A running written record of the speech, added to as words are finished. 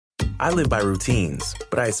I live by routines,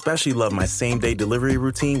 but I especially love my same-day delivery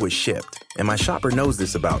routine with Shipt. And my shopper knows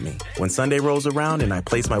this about me. When Sunday rolls around and I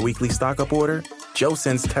place my weekly stock-up order, Joe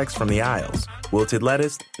sends texts from the aisles. Wilted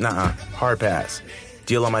lettuce? Nuh-uh, hard pass.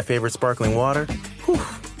 Deal on my favorite sparkling water? Whew,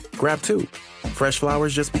 grab two. Fresh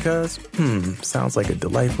flowers just because? Sounds like a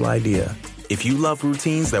delightful idea. If you love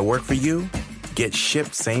routines that work for you, get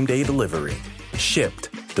Shipt same-day delivery. Shipt,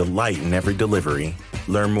 delight in every delivery.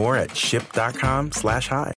 Learn more at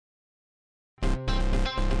shipt.com/hi.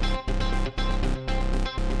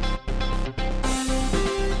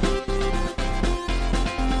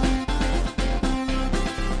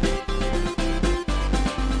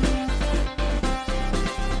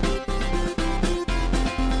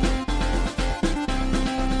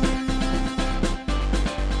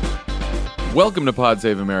 Welcome to Pod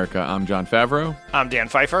Save America. I'm John Favreau. I'm Dan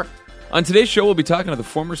Pfeiffer. On today's show, we'll be talking to the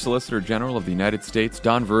former Solicitor General of the United States,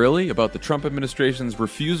 Don Verrilli, about the Trump administration's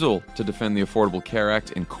refusal to defend the Affordable Care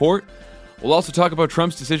Act in court. We'll also talk about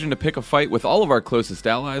Trump's decision to pick a fight with all of our closest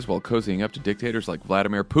allies while cozying up to dictators like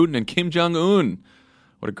Vladimir Putin and Kim Jong-un.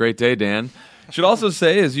 What a great day, Dan. Should also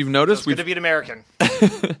say, as you've noticed, It's good to be an American.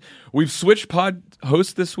 we've switched pod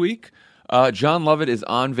hosts this week. John Lovett is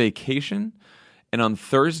on vacation. And on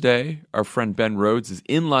Thursday, our friend Ben Rhodes is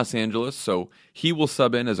in Los Angeles, so he will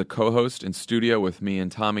sub in as a co-host in studio with me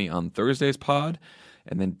and Tommy on Thursday's pod.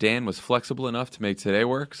 And then Dan was flexible enough to make today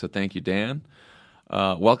work, so thank you, Dan.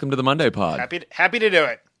 Welcome to the Monday pod. Happy to do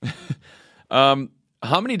it.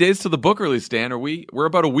 How many days to the book release, Dan? We're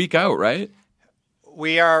about a week out, right?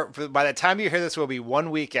 We are, by the time you hear this, we'll be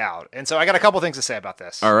 1 week out. And so I got a couple things to say about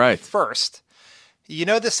this. All right. First, you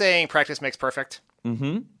know the saying, practice makes perfect?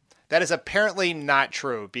 Mm-hmm. That is apparently not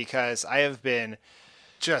true because I have been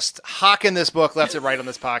just hawking this book left and right on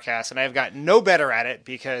this podcast, and I have gotten no better at it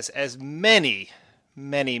because as many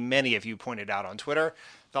of you pointed out on Twitter,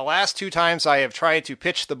 the last two times I have tried to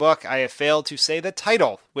pitch the book, I have failed to say the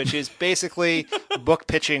title, which is basically Book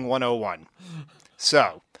Pitching 101.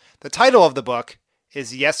 So, the title of the book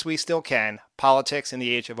is Yes, We Still Can, Politics in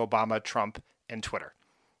the Age of Obama, Trump, and Twitter.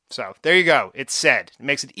 So there you go. It's said. It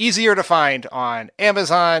makes it easier to find on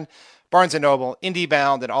Amazon, Barnes & Noble,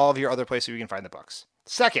 IndieBound, and all of your other places where you can find the books.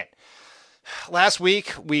 Second, last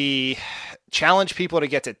week we challenged people to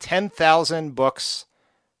get to 10,000 books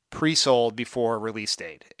pre-sold before release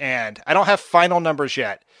date. And I don't have final numbers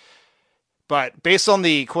yet, but based on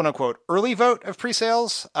the quote-unquote early vote of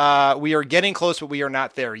pre-sales, we are getting close, but we are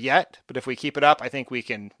not there yet. But if we keep it up, I think we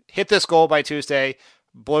can hit this goal by Tuesday,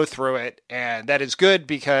 blow through it, and that is good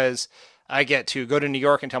because I get to go to New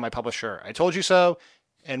York and tell my publisher, I told you so,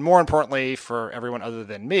 and more importantly, for everyone other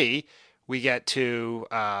than me, we get to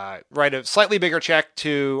write a slightly bigger check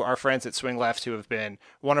to our friends at Swing Left who have been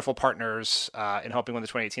wonderful partners in helping win the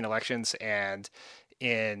 2018 elections and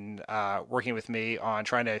in working with me on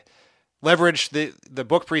trying to leverage the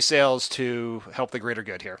book pre-sales to help the greater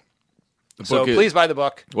good here. So please buy the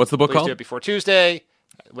book. What's the book called? Please do it before Tuesday.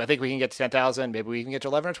 I think we can get to 10,000. Maybe we can get to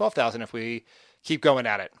 11 or 12,000 if we keep going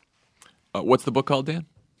at it. What's the book called, Dan?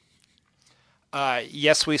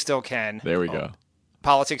 Yes, We Still Can. There we go.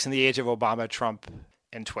 Politics in the Age of Obama, Trump,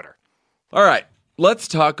 and Twitter. All right. Let's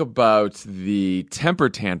talk about the temper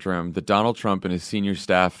tantrum that Donald Trump and his senior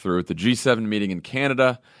staff threw at the G7 meeting in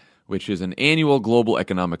Canada, which is an annual global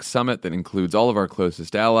economic summit that includes all of our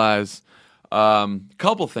closest allies.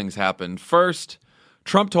 Couple things happened. First,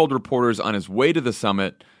 Trump told reporters on his way to the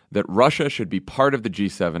summit that Russia should be part of the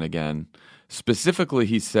G7 again. Specifically,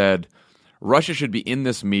 he said, Russia should be in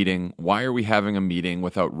this meeting. Why are we having a meeting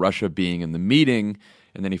without Russia being in the meeting?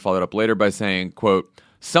 And then he followed up later by saying, quote,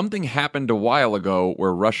 something happened a while ago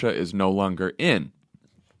where Russia is no longer in.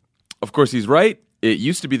 Of course, he's right. It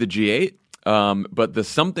used to be the G8. But the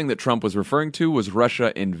something that Trump was referring to was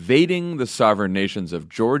Russia invading the sovereign nations of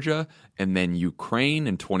Georgia and then Ukraine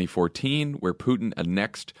in 2014, where Putin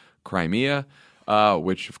annexed Crimea,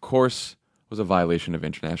 which, of course, was a violation of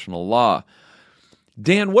international law.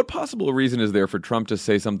 Dan, what possible reason is there for Trump to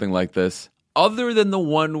say something like this, other than the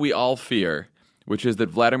one we all fear, which is that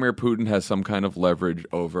Vladimir Putin has some kind of leverage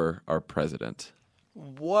over our president?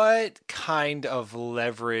 What kind of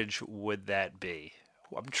leverage would that be?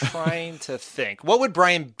 I'm trying to think. What would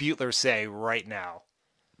Brian Butler say right now?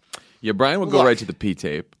 Yeah, Brian would go right to the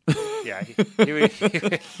P-tape. Yeah, he would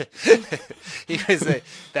say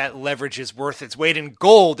that leverage is worth its weight in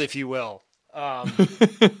gold, if you will.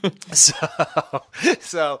 So,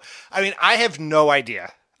 I mean, I have no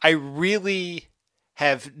idea. I really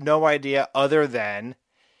have no idea other than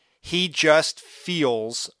he just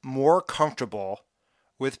feels more comfortable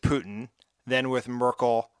with Putin than with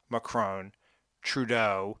Merkel, Macron,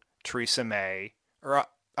 Trudeau, Theresa May, or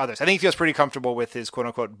others. I think he feels pretty comfortable with his quote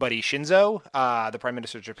unquote buddy Shinzo, the Prime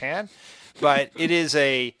Minister of Japan. But it is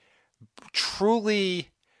a truly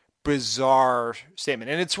bizarre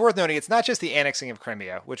statement. And it's worth noting it's not just the annexing of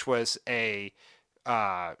Crimea, which was a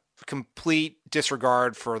complete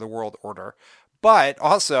disregard for the world order, but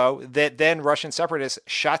also that then Russian separatists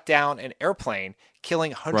shot down an airplane,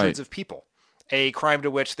 killing hundreds of people, a crime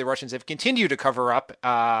to which the Russians have continued to cover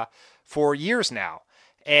up for years now.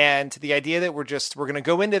 And the idea that we're going to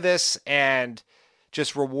go into this and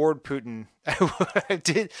just reward Putin.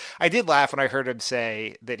 I did laugh when I heard him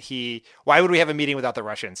say that why would we have a meeting without the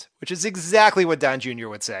Russians? Which is exactly what Don Jr.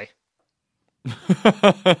 would say.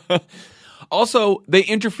 Also, they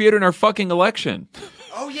interfered in our fucking election.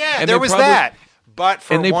 Oh yeah, and there was that. But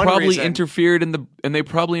for they one probably reason, interfered in the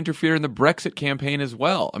Brexit campaign as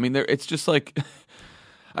well. I mean, it's just like,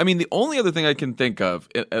 I mean, the only other thing I can think of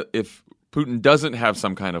if Putin doesn't have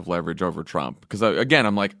some kind of leverage over Trump, because again,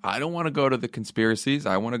 I'm like, I don't want to go to the conspiracies.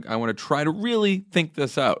 I want to try to really think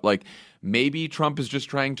this out. Like, maybe Trump is just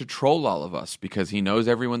trying to troll all of us because he knows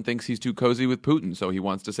everyone thinks he's too cozy with Putin, so he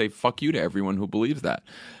wants to say fuck you to everyone who believes that.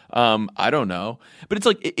 I don't know, but it's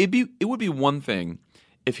like it would be one thing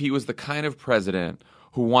if he was the kind of president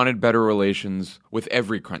who wanted better relations with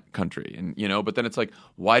every country, and but then it's like,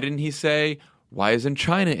 why didn't he say, why isn't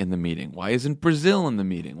China in the meeting? Why isn't Brazil in the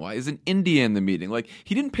meeting? Why isn't India in the meeting? Like,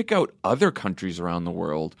 he didn't pick out other countries around the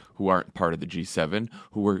world who aren't part of the G7,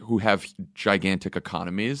 who have gigantic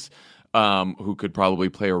economies, who could probably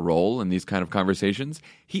play a role in these kind of conversations.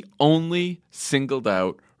 He only singled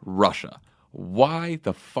out Russia. Why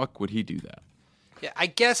the fuck would he do that? Yeah, I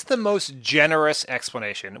guess the most generous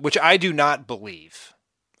explanation, which I do not believe,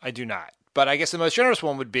 but I guess the most generous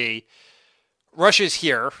one would be, Russia's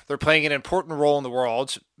here. They're playing an important role in the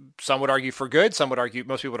world. Some would argue for good.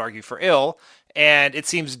 Most people would argue for ill. And it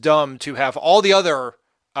seems dumb to have all the other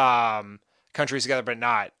countries together, but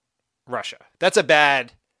not Russia. That's a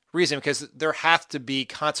bad reason because there have to be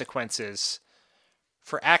consequences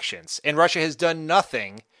for actions. And Russia has done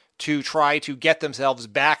nothing to try to get themselves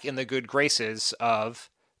back in the good graces of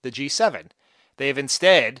the G7. They have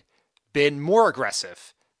instead been more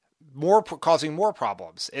aggressive, causing more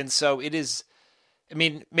problems. And so it is...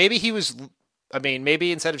 maybe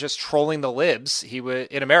instead of just trolling the libs,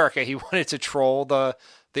 in America, he wanted to troll the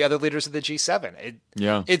other leaders of the G7.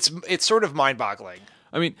 It's sort of mind-boggling.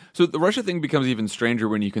 I mean, so the Russia thing becomes even stranger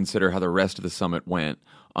when you consider how the rest of the summit went.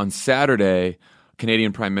 On Saturday,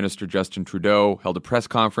 Canadian Prime Minister Justin Trudeau held a press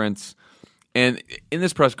conference, and in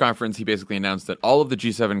this press conference, he basically announced that all of the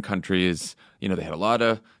G7 countries, they had a lot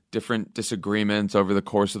of different disagreements over the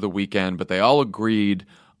course of the weekend, but they all agreed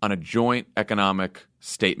on a joint economic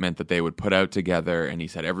statement that they would put out together, and he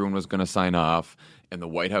said everyone was going to sign off, and the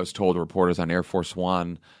White House told reporters on Air Force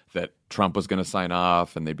One that Trump was going to sign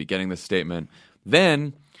off, and they'd be getting this statement.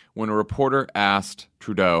 Then, when a reporter asked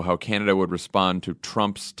Trudeau how Canada would respond to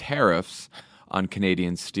Trump's tariffs on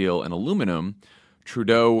Canadian steel and aluminum,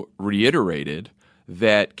 Trudeau reiterated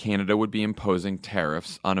that Canada would be imposing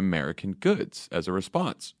tariffs on American goods as a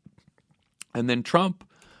response. And then Trump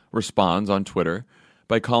responds on Twitter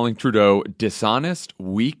by calling Trudeau dishonest,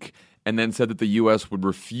 weak, and then said that the U.S. would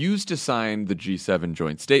refuse to sign the G7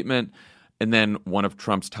 joint statement. And then one of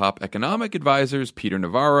Trump's top economic advisors, Peter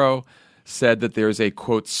Navarro, said that there's a,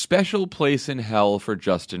 quote, special place in hell for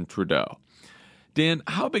Justin Trudeau. Dan,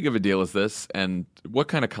 how big of a deal is this, and what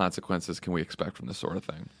kind of consequences can we expect from this sort of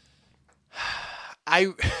thing?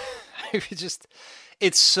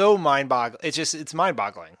 It's so mind-boggling. It's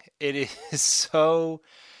mind-boggling. It is so...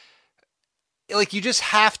 Like, you just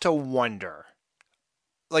have to wonder.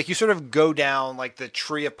 Like, you sort of go down, like, the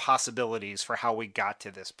tree of possibilities for how we got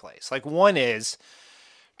to this place. Like, one is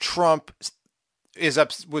Trump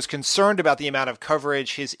was concerned about the amount of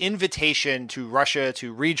coverage. His invitation to Russia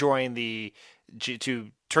to rejoin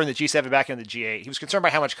to turn the G7 back into the G8, he was concerned by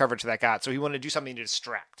how much coverage that got, so he wanted to do something to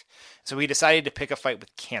distract. So he decided to pick a fight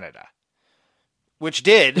with Canada.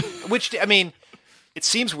 It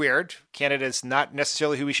seems weird. Canada's not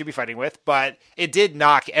necessarily who we should be fighting with, but it did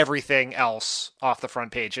knock everything else off the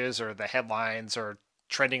front pages or the headlines or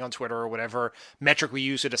trending on Twitter or whatever metric we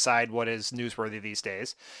use to decide what is newsworthy these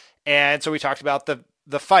days. And so we talked about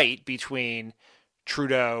the fight between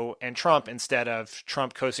Trudeau and Trump instead of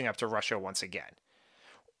Trump coasting up to Russia once again.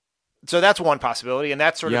 So that's one possibility, and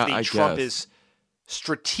that's sort of Trump is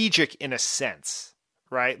strategic in a sense.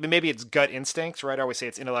 Right? I mean, maybe it's gut instincts, right? I always say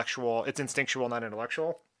it's instinctual, not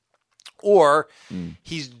intellectual. Or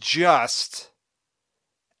he's just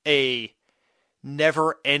a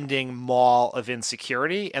never-ending maw of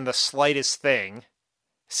insecurity, and the slightest thing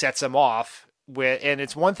sets him off and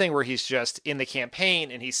it's one thing where he's just in the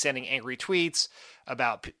campaign and he's sending angry tweets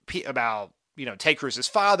about Ted Cruz's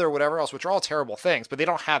father or whatever else, which are all terrible things, but they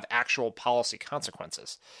don't have actual policy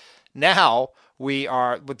consequences. Now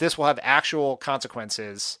this will have actual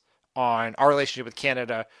consequences on our relationship with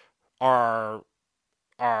Canada, our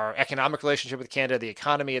economic relationship with Canada, the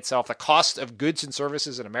economy itself, the cost of goods and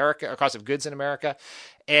services in America, or cost of goods in America.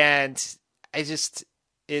 And it's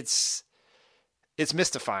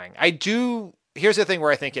mystifying. Here's the thing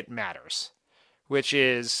where I think it matters, which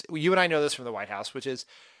is, you and I know this from the White House, which is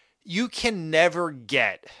you can never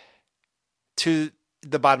get to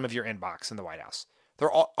the bottom of your inbox in the White House.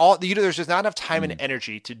 There's just not enough time and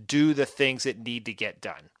energy to do the things that need to get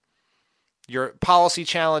done. Your policy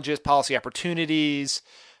challenges, policy opportunities,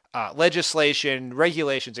 legislation,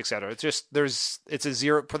 regulations, etc. It's a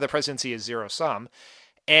zero for the presidency is zero sum,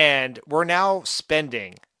 and we're now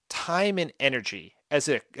spending time and energy as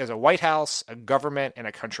a White House, a government, and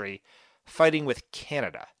a country fighting with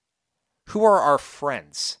Canada, who are our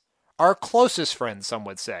friends. Our closest friends, some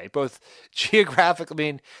would say, both geographically. I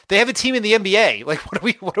mean, they have a team in the NBA. Like,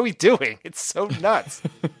 what are we doing? It's so nuts.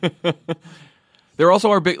 They're also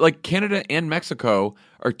our big, like Canada and Mexico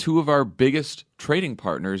are two of our biggest trading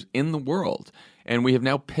partners in the world. And we have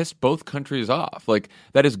now pissed both countries off. Like,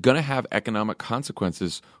 that is going to have economic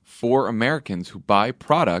consequences for Americans who buy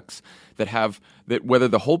products that whether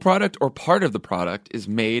the whole product or part of the product is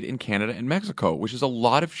made in Canada and Mexico, which is a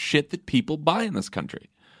lot of shit that people buy in this country.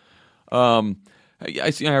 I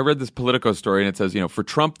read this Politico story, and it says, for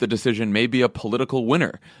Trump, the decision may be a political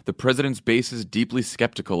winner. The president's base is deeply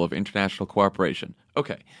skeptical of international cooperation.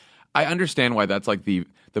 Okay, I understand why that's like the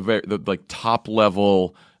like top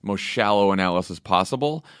level, most shallow analysis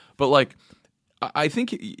possible, but like I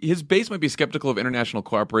think his base might be skeptical of international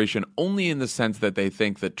cooperation only in the sense that they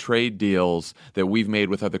think that trade deals that we've made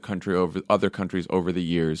with other countries over the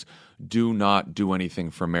years do not do anything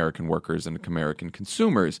for American workers and American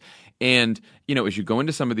consumers. And, as you go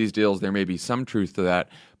into some of these deals, there may be some truth to that.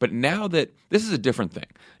 But now that this is a different thing,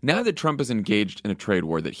 now that Trump is engaged in a trade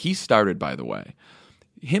war that he started, by the way,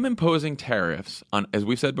 him imposing tariffs on, as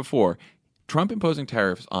we've said before, Trump imposing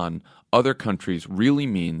tariffs on other countries really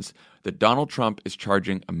means that Donald Trump is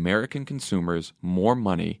charging American consumers more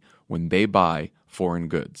money when they buy foreign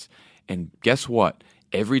goods. And guess what?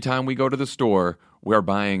 Every time we go to the store, we're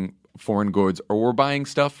buying foreign goods, or we're buying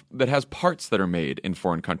stuff that has parts that are made in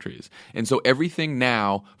foreign countries. And so everything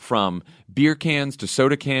now, from beer cans to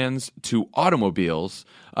soda cans to automobiles,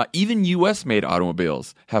 even U.S.-made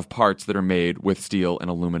automobiles have parts that are made with steel and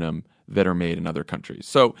aluminum that are made in other countries.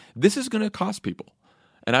 So this is going to cost people.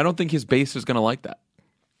 And I don't think his base is going to like that.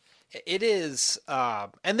 It is,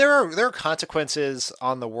 and there are consequences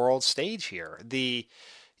on the world stage here. I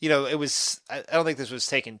don't think this was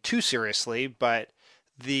taken too seriously, but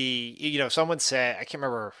someone said, I can't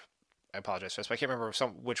remember, I apologize for this, but I can't remember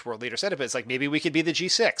which world leader said it, but it's like, maybe we could be the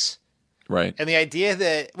G6. Right. And the idea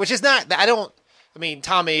that, which is not,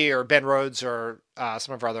 Tommy or Ben Rhodes or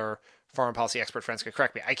some of our other foreign policy expert friends could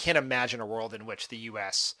correct me. I can't imagine a world in which the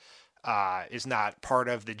U.S. Is not part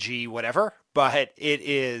of the G whatever, but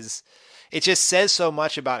it just says so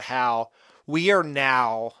much about how we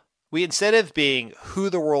instead of being who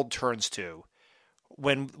the world turns to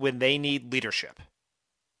when they need leadership,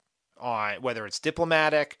 on whether it's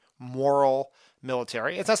diplomatic, moral,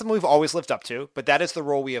 military, it's not something we've always lived up to, but that is the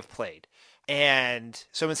role we have played. And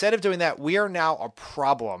so instead of doing that, we are now a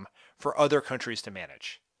problem for other countries to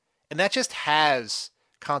manage. And that just has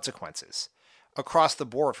consequences across the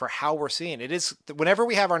board for how we're seeing it. Is whenever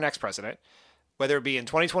we have our next president, whether it be in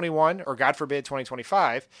 2021 or God forbid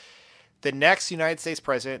 2025, the next United States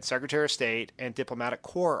president, Secretary of State, and diplomatic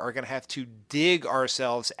corps are going to have to dig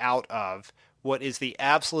ourselves out of what is the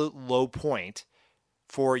absolute low point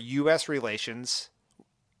for U.S. relations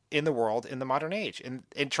in the world in the modern age.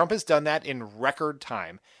 And Trump has done that in record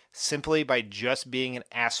time simply by just being an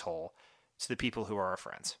asshole to the people who are our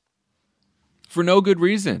friends. For no good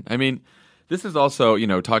reason. I mean, this is also,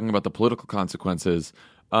 talking about the political consequences.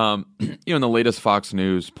 In the latest Fox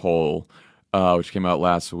News poll, which came out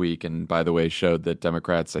last week, and by the way, showed that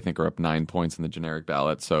Democrats, I think, are up 9 points in the generic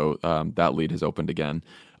ballot. So that lead has opened again.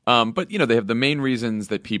 But they have the main reasons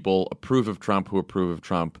that people approve of Trump, who approve of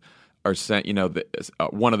Trump, are sent.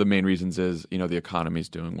 One of the main reasons is the economy is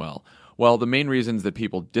doing well. Well, the main reasons that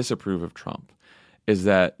people disapprove of Trump is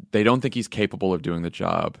that they don't think he's capable of doing the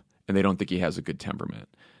job, and they don't think he has a good temperament.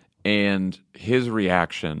 And his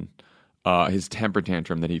reaction, his temper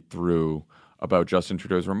tantrum that he threw about Justin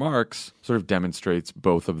Trudeau's remarks, sort of demonstrates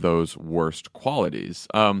both of those worst qualities.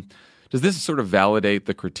 Does this sort of validate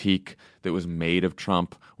the critique that was made of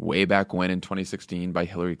Trump way back when in 2016 by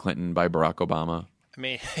Hillary Clinton, by Barack Obama? I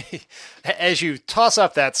mean, as you toss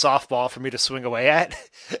up that softball for me to swing away at,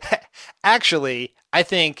 actually, I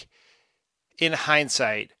think in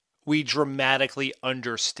hindsight, we dramatically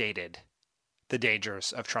understated the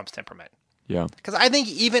dangers of Trump's temperament. Yeah. Because I think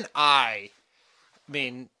even I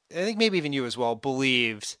think maybe even you as well,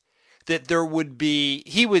 believed that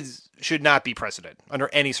should not be president under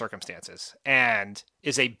any circumstances and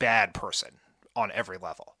is a bad person on every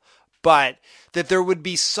level. But that there would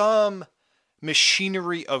be some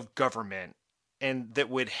machinery of government and that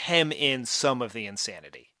would hem in some of the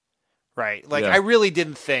insanity, right? Like, Yeah. I really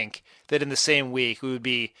didn't think that in the same week we would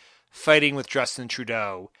be fighting with Justin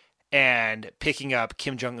Trudeau and picking up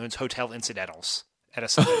Kim Jong-un's hotel incidentals at a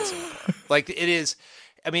summit in Singapore. Like, it's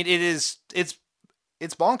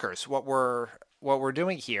bonkers what we're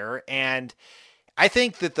doing here. And I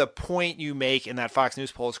think that the point you make in that Fox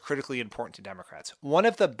News poll is critically important to Democrats. One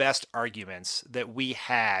of the best arguments that we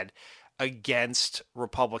had against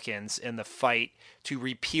Republicans in the fight to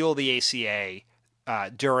repeal the ACA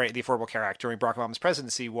during the Affordable Care Act during Barack Obama's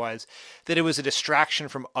presidency was that it was a distraction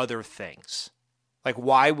from other things. Like,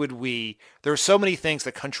 why would there are so many things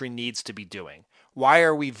the country needs to be doing. Why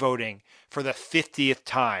are we voting for the 50th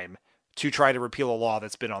time to try to repeal a law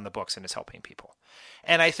that's been on the books and is helping people?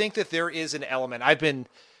 And I think that there is an element. I've been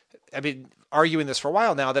arguing this for a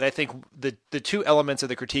while now, that I think the two elements of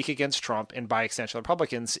the critique against Trump and by extension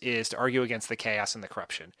Republicans is to argue against the chaos and the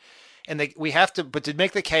corruption. And but to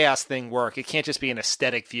make the chaos thing work, it can't just be an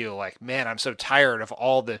aesthetic view. Like, man, I'm so tired of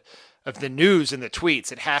all the news and the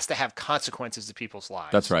tweets. It has to have consequences to people's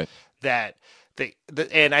lives. That's right.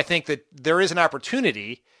 And I think that there is an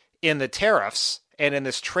opportunity in the tariffs and in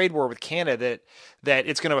this trade war with Canada that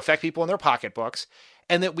it's going to affect people in their pocketbooks,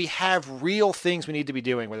 and that we have real things we need to be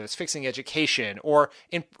doing, whether it's fixing education or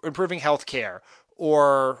improving healthcare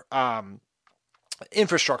or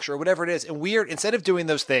infrastructure or whatever it is. And instead of doing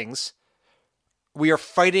those things, we are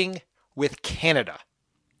fighting with Canada.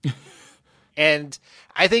 And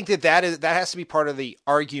I think that has to be part of the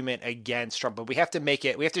argument against Trump. But we have to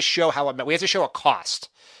show we have to show a cost,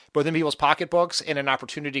 both in people's pocketbooks and an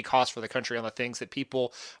opportunity cost for the country on the things that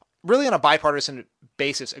people really on a bipartisan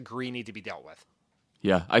basis agree need to be dealt with.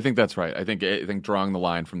 Yeah, I think that's right. I think drawing the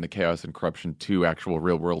line from the chaos and corruption to actual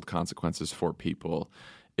real world consequences for people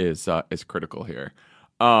is critical here.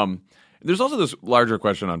 There's also this larger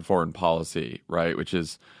question on foreign policy, right? Which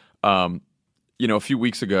is, a few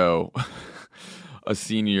weeks ago, a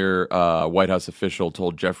senior White House official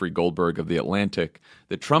told Jeffrey Goldberg of The Atlantic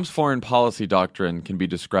that Trump's foreign policy doctrine can be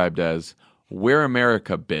described as "We're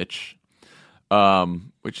America, bitch,"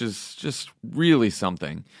 which is just really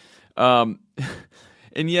something.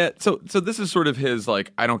 And yet, so this is sort of his,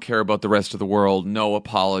 like, I don't care about the rest of the world, no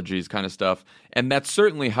apologies kind of stuff. And that's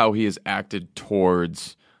certainly how he has acted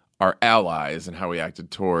towards our allies and how he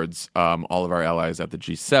acted towards all of our allies at the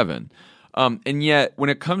G7. And yet, when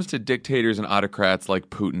it comes to dictators and autocrats like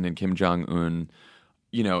Putin and Kim Jong-un,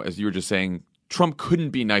 as you were just saying, Trump couldn't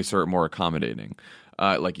be nicer or more accommodating.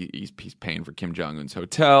 He's paying for Kim Jong-un's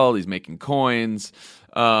hotel, he's making coins,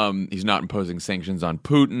 he's not imposing sanctions on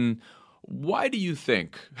Putin. Why do you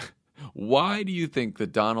think that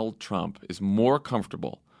Donald Trump is more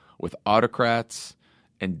comfortable with autocrats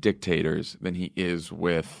and dictators than he is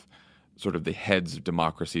with sort of the heads of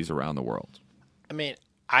democracies around the world? I mean,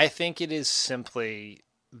 I think it is simply,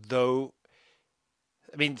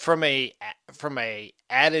 from a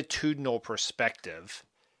attitudinal perspective,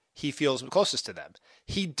 he feels closest to them.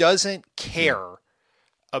 He doesn't care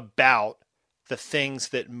about the things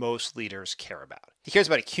that most leaders care about. He cares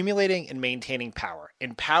about accumulating and maintaining power.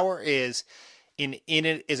 And power is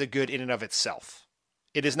a good in and of itself.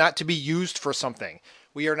 It is not to be used for something.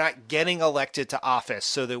 We are not getting elected to office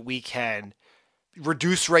so that we can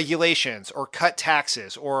reduce regulations or cut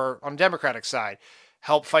taxes or, on the Democratic side,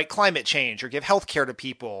 help fight climate change or give health care to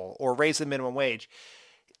people or raise the minimum wage.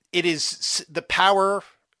 It is the power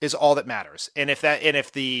is all that matters. And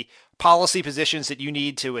if the policy positions that you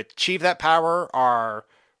need to achieve that power are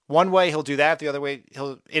one way, he'll do that. The other way,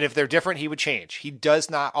 and if they're different, he would change. He does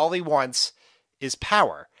not. All he wants is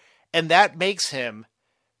power, and that makes him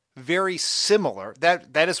very similar.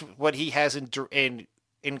 That is what he has in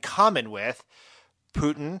common with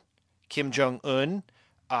Putin, Kim Jong-un,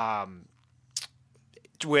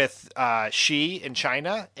 with Xi in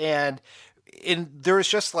China, and there's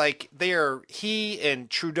just like he and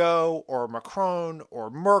Trudeau or Macron or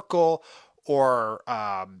Merkel or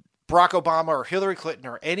Barack Obama or Hillary Clinton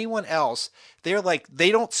or anyone else,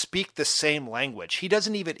 they don't speak the same language.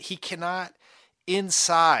 He cannot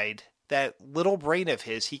inside that little brain of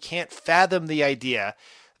his, he can't fathom the idea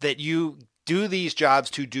that you do these jobs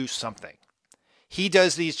to do something. He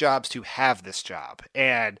does these jobs to have this job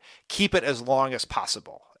and keep it as long as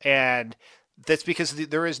possible. And that's because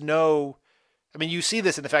there is no, I mean, you see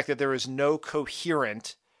this in the fact that there is no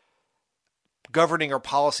coherent governing or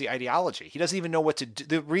policy ideology. He doesn't even know what to do.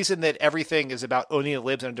 The reason that everything is about owning the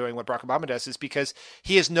libs and doing what Barack Obama does is because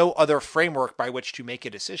he has no other framework by which to make a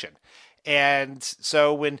decision. And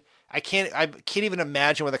so when I can't even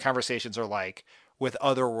imagine what the conversations are like with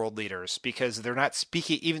other world leaders, because they're not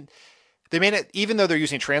speaking, even though they're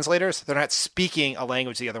using translators, they're not speaking a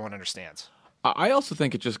language the other one understands. I also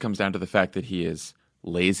think it just comes down to the fact that he is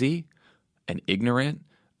lazy and ignorant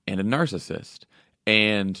and a narcissist.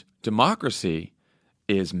 And democracy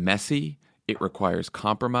is messy. It requires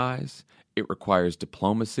compromise. It requires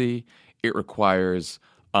diplomacy. It requires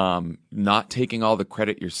not taking all the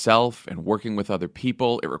credit yourself and working with other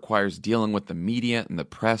people. It requires dealing with the media and the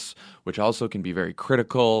press, which also can be very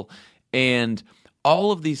critical. And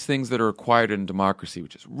all of these things that are required in democracy,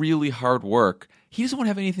 which is really hard work, he doesn't want to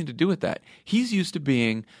have anything to do with that. He's used to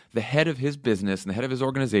being the head of his business and the head of his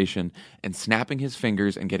organization and snapping his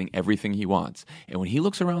fingers and getting everything he wants. And when he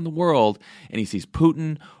looks around the world and he sees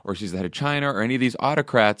Putin or sees the head of China or any of these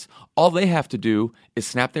autocrats, all they have to do is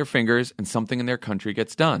snap their fingers and something in their country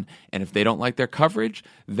gets done. And if they don't like their coverage,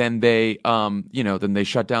 then they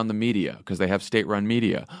shut down the media because they have state-run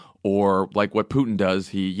media. Or like what Putin does,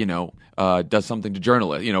 he, does something to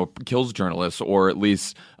journalists, kills journalists or at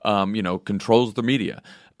least, controls the media.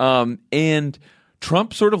 And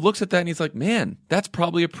Trump sort of looks at that and he's like, man, that's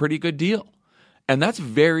probably a pretty good deal. And that's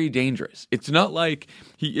very dangerous. It's not like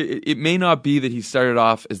it may not be that he started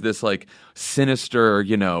off as this like sinister,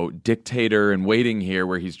 dictator in waiting here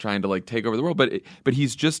where he's trying to like take over the world. But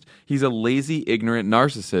he's a lazy, ignorant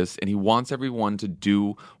narcissist and he wants everyone to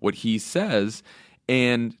do what he says.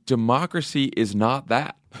 And democracy is not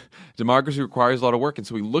that. Democracy requires a lot of work. And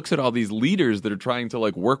so he looks at all these leaders that are trying to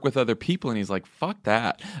like work with other people and he's like, fuck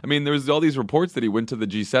that. I mean, there's all these reports that he went to the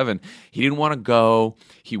G7. He didn't want to go.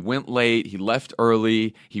 He went late. He left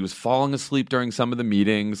early. He was falling asleep during some of the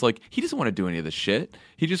meetings. Like, he doesn't want to do any of this shit.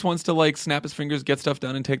 He just wants to like snap his fingers, get stuff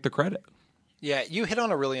done, and take the credit. Yeah, you hit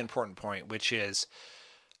on a really important point, which is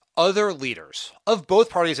other leaders of both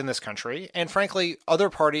parties in this country, and frankly, other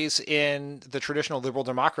parties in the traditional liberal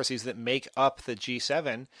democracies that make up the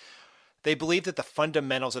G7, they believe that the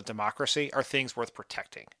fundamentals of democracy are things worth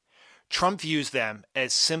protecting. Trump views them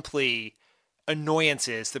as simply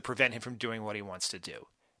annoyances that prevent him from doing what he wants to do.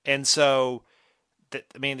 And so,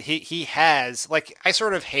 he has, like, I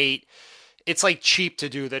sort of hate, it's like cheap to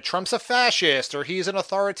do that Trump's a fascist or he's an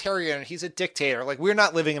authoritarian, he's a dictator. Like, we're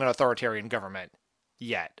not living in an authoritarian government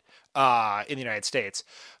yet in the United States,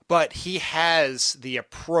 but he has the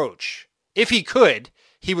approach. If he could,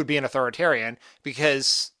 he would be an authoritarian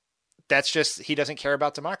because that's just, he doesn't care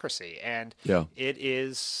about democracy. And it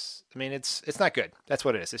is, it's not good. That's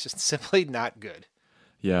what it is. It's just simply not good.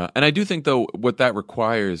 Yeah. And I do think though, what that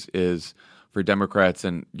requires is for Democrats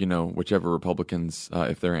and, whichever Republicans,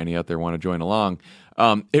 if there are any out there want to join along,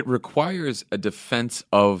 it requires a defense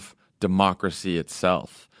of democracy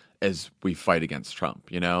itself as we fight against Trump,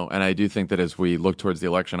 And I do think that as we look towards the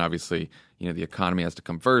election, obviously, the economy has to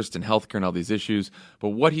come first and healthcare and all these issues. But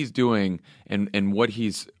what he's doing and what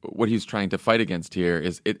he's trying to fight against here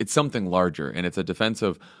is it's something larger. And it's a defense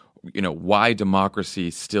of, why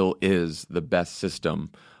democracy still is the best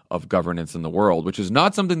system of governance in the world, which is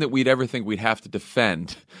not something that we'd ever think we'd have to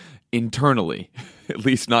defend internally, at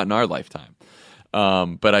least not in our lifetime.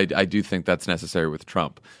 But I do think that's necessary with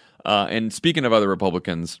Trump. And speaking of other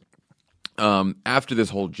Republicans, after this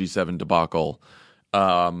whole G7 debacle,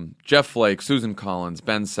 Jeff Flake, Susan Collins,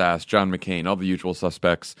 Ben Sasse, John McCain, all the usual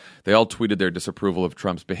suspects, they all tweeted their disapproval of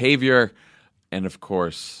Trump's behavior and, of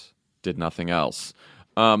course, did nothing else.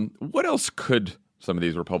 What else could some of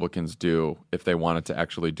these Republicans do if they wanted to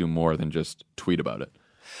actually do more than just tweet about it?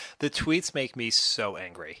 The tweets make me so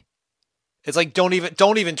angry. It's like, don't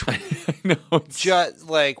even tweet. No, just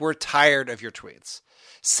like, we're tired of your tweets.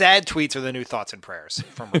 Sad tweets are the new thoughts and prayers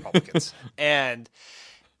from Republicans. And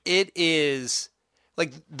it is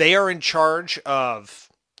like they are in charge of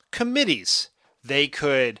committees. They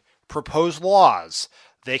could propose laws.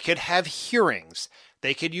 They could have hearings.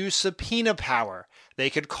 They could use subpoena power.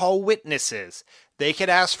 They could call witnesses. They could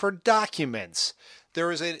ask for documents. They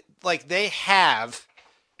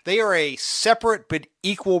are a separate but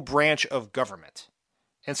equal branch of government.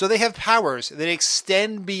 And so they have powers that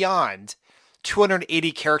extend beyond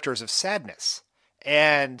 280 characters of sadness.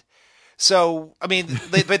 And so,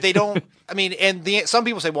 but they don't, some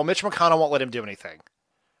people say, well, Mitch McConnell won't let him do anything.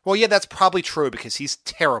 Well, yeah, that's probably true because he's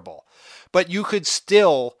terrible. But you could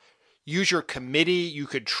still use your committee. You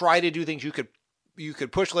could try to do things. You could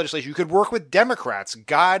push legislation. You could work with Democrats.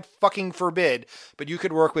 God fucking forbid. But you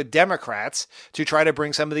could work with Democrats to try to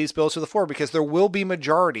bring some of these bills to the floor because there will be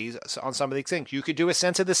majorities on some of these things. You could do a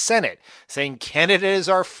sense of the Senate saying Canada is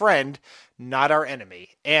our friend, not our enemy.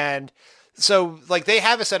 And so, like, they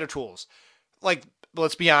have a set of tools. Like,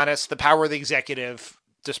 let's be honest, the power of the executive,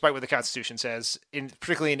 despite what the Constitution says,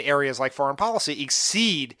 particularly in areas like foreign policy,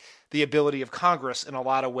 exceed the ability of Congress in a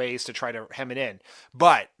lot of ways to try to hem it in.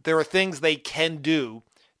 But there are things they can do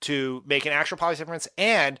to make an actual policy difference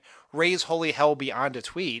and raise holy hell beyond a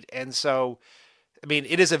tweet. And so, I mean,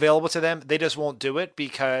 it is available to them. They just won't do it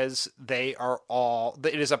because it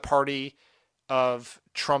is a party of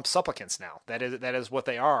Trump supplicants now. That is what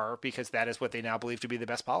they are, because that is what they now believe to be the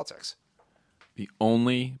best politics. The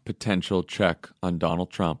only potential check on Donald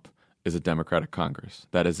Trump is a Democratic Congress.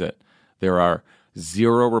 That is it. There are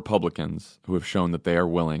 0 Republicans who have shown that they are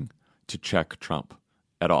willing to check Trump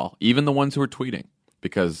at all, even the ones who are tweeting,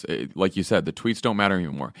 because, like you said, the tweets don't matter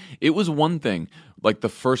anymore. It was one thing, like the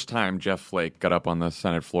first time Jeff Flake got up on the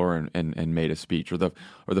Senate floor and made a speech, or the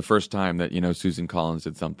first time that, Susan Collins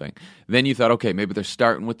did something. Then you thought, okay, maybe they're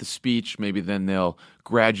starting with the speech, maybe then they'll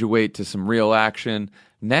graduate to some real action.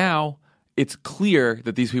 Now it's clear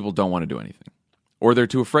that these people don't want to do anything, or they're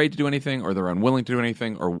too afraid to do anything, or they're unwilling to do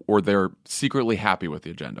anything, or they're secretly happy with the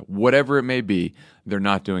agenda. Whatever it may be, they're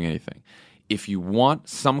not doing anything. If you want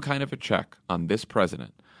some kind of a check on this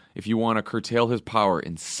president, if you want to curtail his power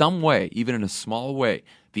in some way, even in a small way,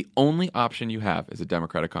 the only option you have is a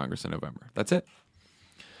Democratic Congress in November. That's it.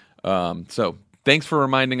 So thanks for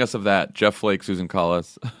reminding us of that, Jeff Flake, Susan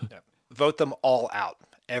Collins. Yeah. Vote them all out,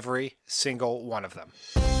 every single one of them.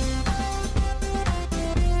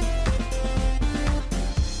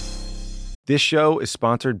 This show is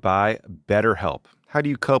sponsored by BetterHelp. How do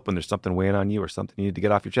you cope when there's something weighing on you or something you need to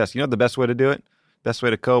get off your chest? You know the best way to do it? Best way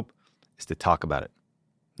to cope is to talk about it.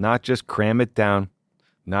 Not just cram it down,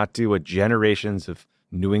 not do what generations of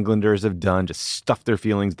New Englanders have done, just stuff their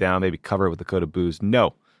feelings down, maybe cover it with a coat of booze.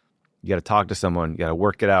 No, you got to talk to someone, you got to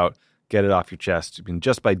work it out, get it off your chest. And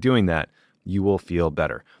just by doing that, you will feel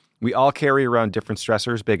better. We all carry around different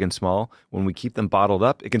stressors, big and small. When we keep them bottled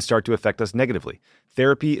up, it can start to affect us negatively.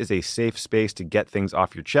 Therapy is a safe space to get things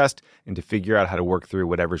off your chest and to figure out how to work through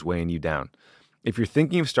whatever's weighing you down. If you're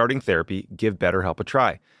thinking of starting therapy, give BetterHelp a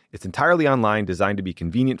try. It's entirely online, designed to be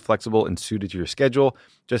convenient, flexible, and suited to your schedule.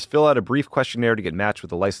 Just fill out a brief questionnaire to get matched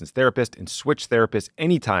with a licensed therapist and switch therapists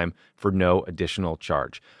anytime for no additional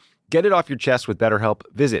charge. Get it off your chest with BetterHelp.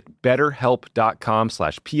 Visit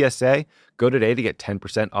betterhelp.com/PSA. Go today to get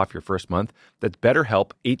 10% off your first month. That's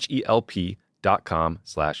BetterHelp,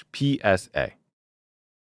 HELP.com/PSA.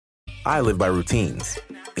 I live by routines,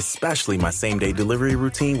 especially my same-day delivery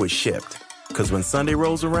routine with Shipt. Because when Sunday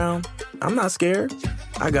rolls around, I'm not scared.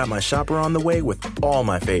 I got my shopper on the way with all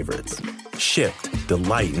my favorites. Shipt,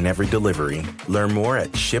 delight in every delivery. Learn more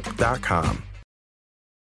at shipt.com.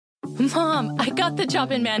 Mom, I got the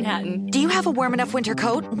job in Manhattan. Do you have a warm enough winter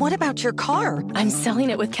coat? What about your car? I'm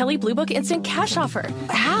selling it with Kelley Blue Book Instant Cash Offer.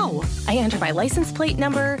 How? I enter my license plate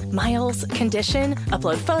number, miles, condition,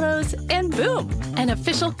 upload photos, and boom, an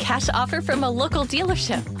official cash offer from a local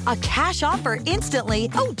dealership. A cash offer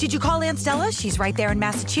instantly? Oh, did you call Aunt Stella? She's right there in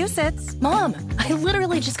Massachusetts. Mom, I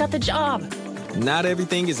literally just got the job. Not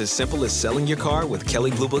everything is as simple as selling your car with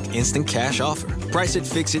Kelley Blue Book Instant Cash Offer. Price it,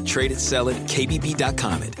 fix it, trade it, sell it,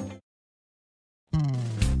 KBB.com it.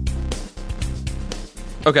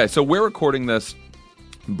 Okay, so we're recording this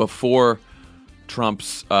before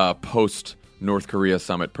Trump's post-North Korea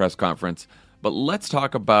summit press conference, but let's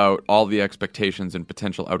talk about all the expectations and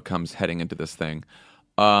potential outcomes heading into this thing.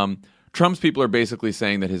 Trump's people are basically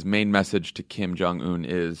saying that his main message to Kim Jong-un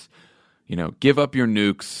is, give up your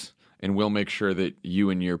nukes and we'll make sure that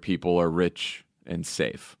you and your people are rich and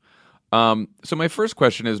safe. So my first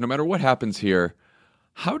question is, no matter what happens here,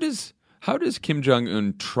 how does Kim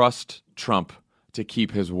Jong-un trust Trump to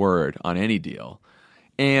keep his word on any deal?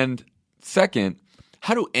 And second,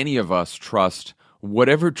 how do any of us trust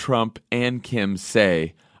whatever Trump and Kim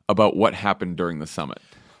say about what happened during the summit?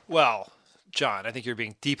 Well, John, I think you're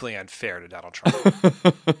being deeply unfair to Donald Trump.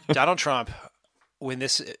 Donald Trump, when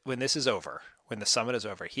this is over, when the summit is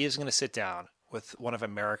over, he is going to sit down with one of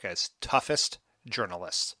America's toughest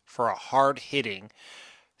journalists for a hard-hitting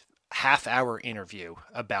half-hour interview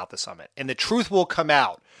about the summit. And the truth will come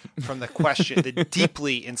out from the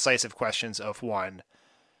deeply incisive questions of one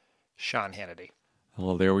Sean Hannity.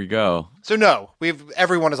 Well, there we go. So no,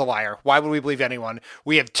 everyone is a liar. Why would we believe anyone?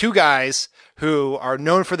 We have two guys who are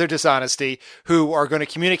known for their dishonesty, who are going to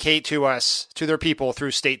communicate to us, to their people,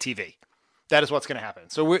 through state TV. That is what's going to happen.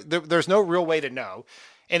 So there's no real way to know.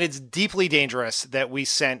 And it's deeply dangerous that we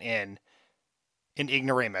sent in an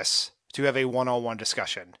ignoramus to have a one-on-one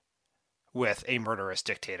discussion with a murderous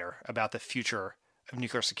dictator about the future of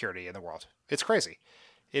nuclear security in the world. It's crazy.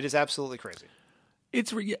 It is absolutely crazy.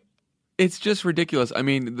 It's just ridiculous. I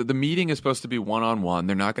mean, the meeting is supposed to be one-on-one.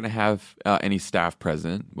 They're not going to have any staff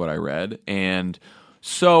present, what I read. And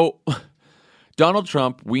so Donald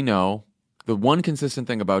Trump, we know, the one consistent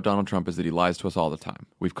thing about Donald Trump is that he lies to us all the time.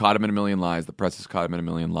 We've caught him in a million lies. The press has caught him in a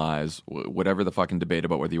million lies. Whatever the fucking debate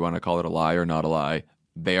about whether you want to call it a lie or not a lie,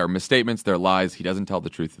 they are misstatements. They're lies. He doesn't tell the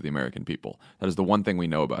truth to the American people. That is the one thing we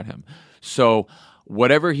know about him. So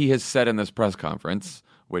whatever he has said in this press conference,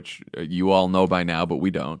 which you all know by now, but we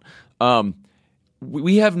don't,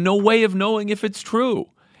 we have no way of knowing if it's true.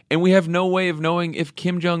 And we have no way of knowing if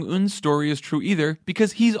Kim Jong-un's story is true either,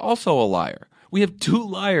 because he's also a liar. We have two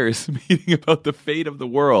liars meeting about the fate of the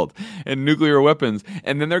world and nuclear weapons,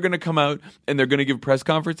 and then they're going to come out and they're going to give press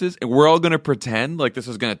conferences, and we're all going to pretend like this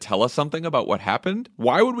is going to tell us something about what happened?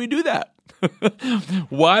 Why would we do that?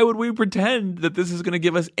 Why would we pretend that this is going to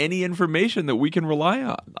give us any information that we can rely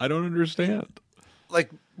on? I don't understand. Like,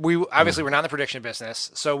 we're not in the prediction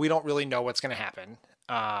business, so we don't really know what's going to happen.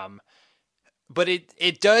 But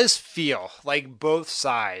it does feel like both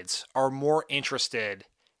sides are more interested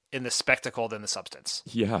in the spectacle than the substance.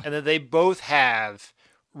 Yeah. And that they both have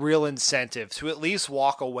real incentive to at least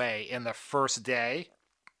walk away in the first day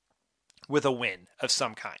with a win of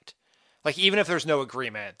some kind. Like, even if there's no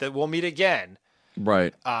agreement, that we'll meet again.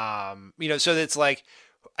 Right. So it's like,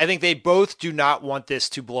 I think they both do not want this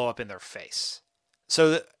to blow up in their face.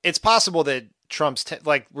 So it's possible that Trump's,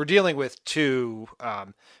 we're dealing with two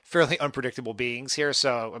fairly unpredictable beings here.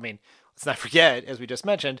 So, I mean, let's not forget, as we just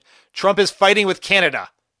mentioned, Trump is fighting with Canada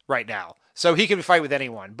right now. So he can fight with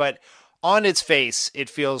anyone. But on its face, it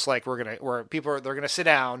feels like they're going to sit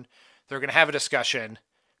down, they're going to have a discussion,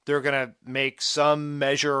 they're going to make some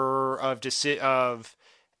measure of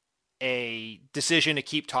a decision to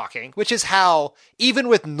keep talking, which is how, even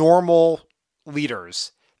with normal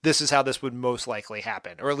leaders, this is how this would most likely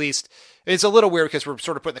happen. Or at least it's a little weird because we're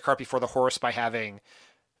sort of putting the cart before the horse by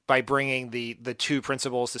bringing the two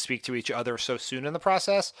principals to speak to each other so soon in the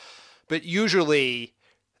process. But usually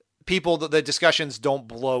the discussions don't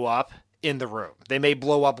blow up in the room. They may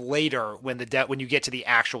blow up later when you get to the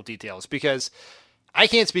actual details, because I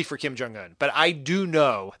can't speak for Kim Jong-un, but I do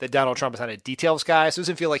know that Donald Trump is not a details guy, so it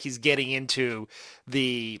doesn't feel like he's getting into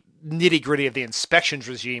the nitty-gritty of the inspections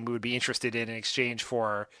regime we would be interested in exchange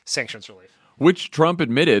for sanctions relief. Which Trump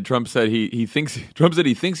admitted. Trump said he thinks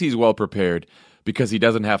he's well prepared because he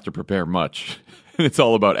doesn't have to prepare much. It's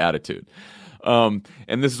all about attitude. And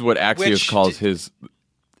this is what Axios calls his...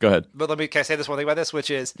 Go ahead. But can I say this one thing about this, which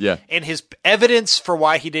is, yeah. And his evidence for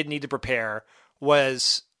why he didn't need to prepare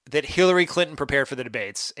was that Hillary Clinton prepared for the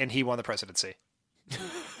debates and he won the presidency.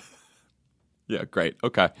 Yeah, great.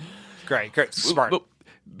 Okay. Great. Smart.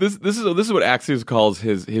 This is what Axios calls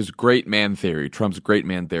his great man theory, Trump's great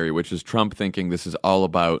man theory, which is Trump thinking this is all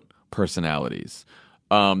about personalities.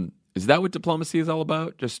 Is that what diplomacy is all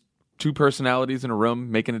about? Just two personalities in a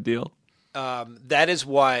room making a deal? That is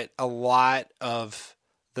what a lot of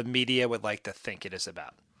the media would like to think it is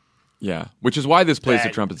about. Yeah, which is why this plays to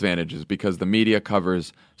Trump's advantage, is because the media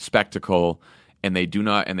covers spectacle, and they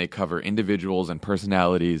cover individuals and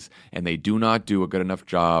personalities, and they do not do a good enough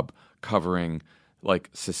job covering like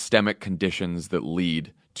systemic conditions that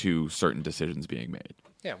lead to certain decisions being made.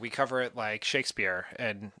 Yeah, we cover it like Shakespeare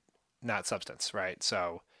and not substance, right?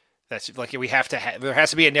 So that's like there has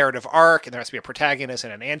to be a narrative arc, and there has to be a protagonist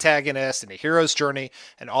and an antagonist and a hero's journey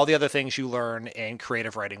and all the other things you learn in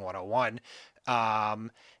creative writing 101.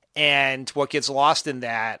 And what gets lost in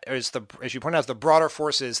that is as you point out, the broader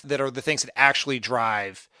forces that are the things that actually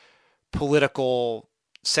drive political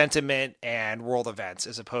sentiment and world events,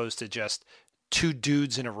 as opposed to just two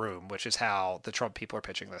dudes in a room, which is how the Trump people are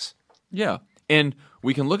pitching this. Yeah. And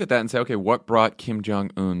we can look at that and say, okay, what brought Kim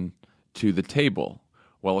Jong-un to the table?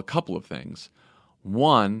 Well, a couple of things.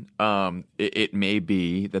 One, it may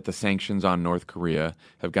be that the sanctions on North Korea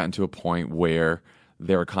have gotten to a point where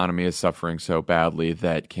their economy is suffering so badly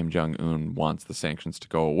that Kim Jong-un wants the sanctions to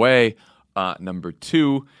go away. Number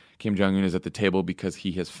two, Kim Jong-un is at the table because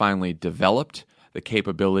he has finally developed the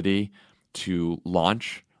capability to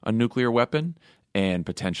launch a nuclear weapon and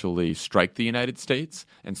potentially strike the United States.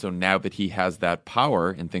 And so now that he has that power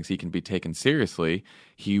and thinks he can be taken seriously,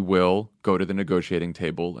 he will go to the negotiating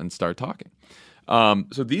table and start talking.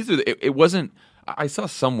 So these are it wasn't. I saw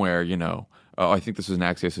somewhere, I think this was an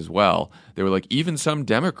Axios as well. They were like, even some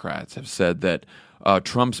Democrats have said that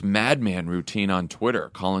Trump's madman routine on Twitter,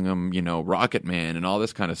 calling him, Rocket Man and all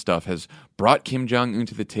this kind of stuff, has brought Kim Jong-un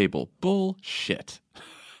to the table. Bullshit.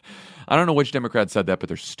 I don't know which Democrats said that, but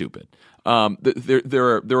they're stupid.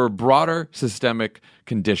 There are broader systemic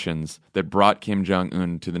conditions that brought Kim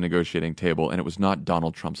Jong-un to the negotiating table, and it was not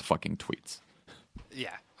Donald Trump's fucking tweets.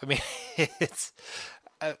 Yeah.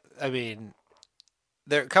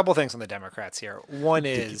 There are a couple things on the Democrats here. One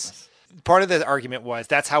is, part of the argument was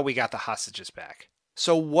that's how we got the hostages back.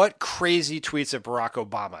 So what crazy tweets of Barack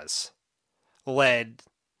Obama's led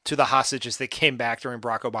to the hostages that came back during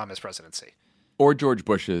Barack Obama's presidency? Or George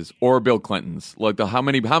Bush's, or Bill Clinton's. Like how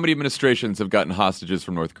many administrations have gotten hostages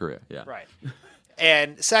from North Korea? Yeah, right.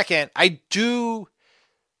 And second, I do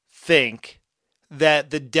think that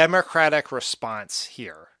the Democratic response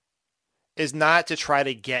here is not to try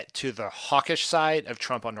to get to the hawkish side of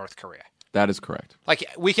Trump on North Korea. That is correct. Like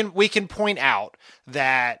we can point out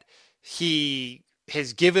that he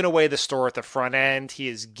has given away the store at the front end. He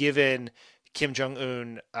has given Kim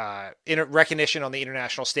Jong-un recognition on the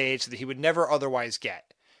international stage that he would never otherwise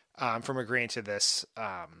get from agreeing to this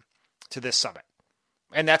summit.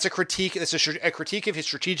 And that's a critique. It's a critique of his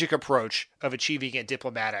strategic approach of achieving a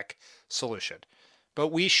diplomatic solution. But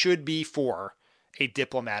we should be for a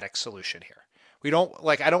diplomatic solution here. I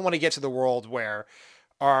don't want to get to the world where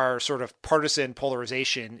our sort of partisan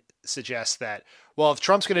polarization suggests that, well, if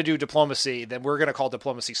Trump's going to do diplomacy, then we're going to call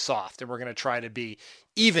diplomacy soft and we're going to try to be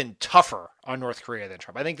even tougher on North Korea than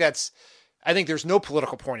Trump. I think there's no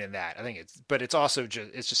political point in that. But it's also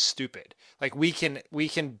just stupid. Like we can,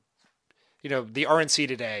 the RNC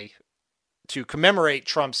today, to commemorate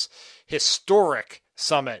Trump's historic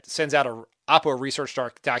summit, sends out a Oppo research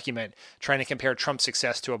document trying to compare Trump's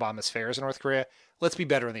success to Obama's failures in North Korea. Let's be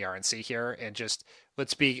better in the RNC here, and just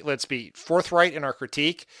let's be forthright in our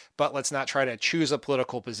critique, but let's not try to choose a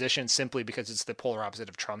political position simply because it's the polar opposite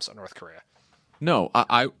of Trump's on North Korea. No,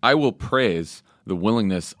 I will praise the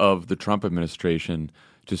willingness of the Trump administration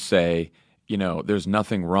to say, there's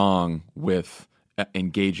nothing wrong with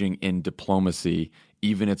engaging in diplomacy,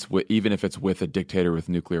 even if it's with a dictator with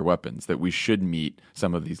nuclear weapons, that we should meet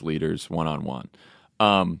some of these leaders one-on-one.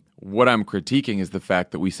 What I'm critiquing is the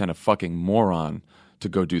fact that we sent a fucking moron to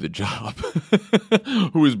go do the job,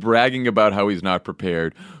 who is bragging about how he's not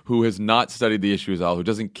prepared, who has not studied the issue at all, who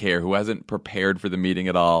doesn't care, who hasn't prepared for the meeting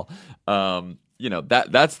at all.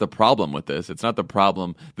 That's the problem with this. It's not the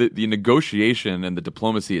problem. The negotiation and the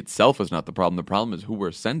diplomacy itself is not the problem. The problem is who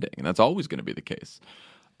we're sending, and that's always going to be the case.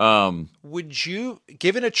 Would you,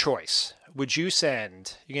 given a choice, would you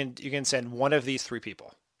send? You can send one of these three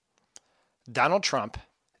people: Donald Trump,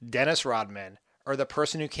 Dennis Rodman, or the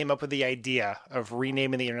person who came up with the idea of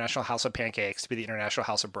renaming the International House of Pancakes to be the International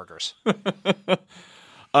House of Burgers.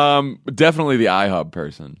 Definitely the IHOB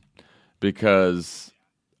person, because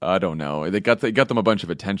I don't know. They got them a bunch of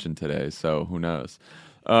attention today, so who knows?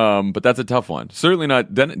 But that's a tough one. Certainly not.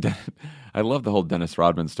 I love the whole Dennis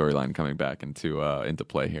Rodman storyline coming back into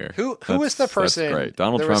play here. Who was the person? That's great.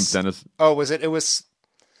 Donald Trump, Dennis. Oh, was it?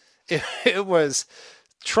 It was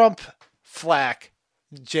Trump, Flack,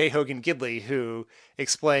 J. Hogan Gidley, who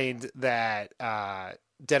explained that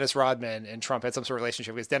Dennis Rodman and Trump had some sort of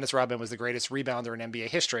relationship because Dennis Rodman was the greatest rebounder in NBA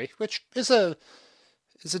history, which is a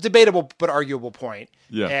debatable but arguable point.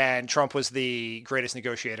 Yeah. And Trump was the greatest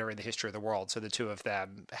negotiator in the history of the world. So the two of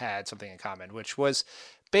them had something in common, which was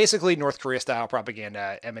basically North Korea-style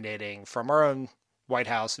propaganda emanating from our own White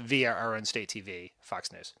House via our own state TV,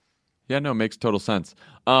 Fox News. Yeah, no, makes total sense.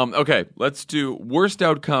 Okay, let's do worst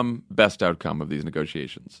outcome, best outcome of these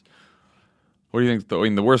negotiations. What do you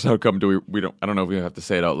think? The worst outcome, I don't know if we have to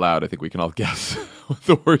say it out loud. I think we can all guess what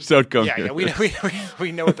the worst outcome is. Yeah,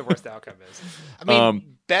 we know what the worst outcome is.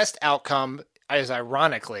 Best outcome is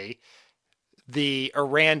ironically the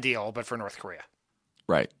Iran deal, but for North Korea.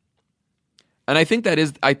 Right. And I think that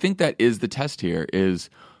is the test here is,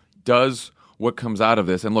 does what comes out of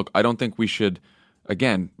this, and look, I don't think we should,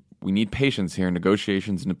 again, we need patience here.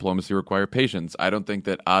 Negotiations and diplomacy require patience. I don't think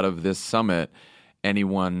that out of this summit,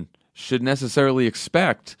 anyone should necessarily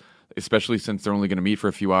expect, especially since they're only going to meet for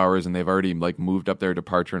a few hours and they've already moved up their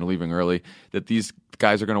departure and leaving early, that these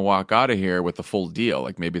guys are going to walk out of here with the full deal.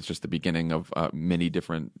 Like maybe it's just the beginning of many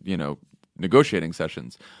different, negotiating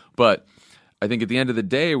sessions. But I think at the end of the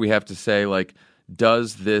day, we have to say,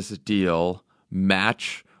 does this deal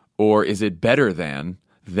match or is it better than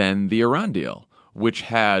the Iran deal, which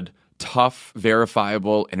had tough,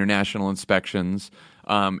 verifiable international inspections?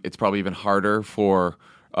 It's probably even harder for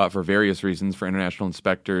for various reasons, for international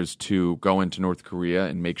inspectors to go into North Korea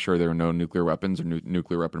and make sure there are no nuclear weapons or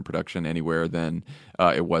nuclear weapon production anywhere than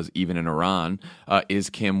it was even in Iran. Is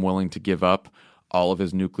Kim willing to give up all of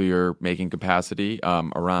his nuclear making capacity?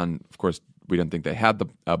 Iran, of course, we didn't think they had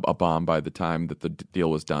a bomb by the time that the deal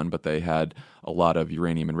was done, but they had a lot of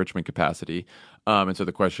uranium enrichment capacity. And so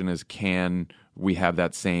the question is, can we have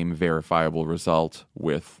that same verifiable result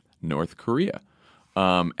with North Korea?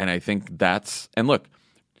 And I think and look,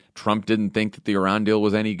 Trump didn't think that the Iran deal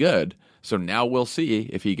was any good. So now we'll see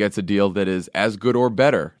if he gets a deal that is as good or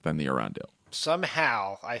better than the Iran deal.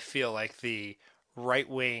 Somehow, I feel like the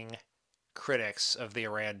right-wing critics of the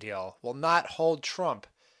Iran deal will not hold Trump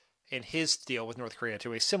in his deal with North Korea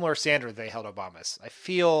to a similar standard they held Obama's. I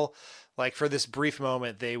feel like for this brief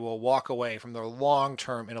moment, they will walk away from their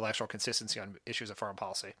long-term intellectual consistency on issues of foreign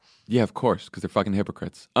policy. Yeah, of course, because they're fucking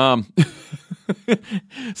hypocrites. Some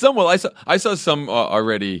will. I saw some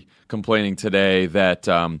already complaining today that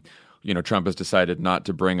Trump has decided not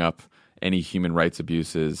to bring up any human rights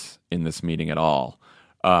abuses in this meeting at all.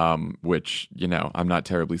 Which I'm not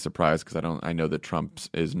terribly surprised because I know that Trump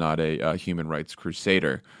is not a human rights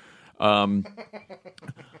crusader.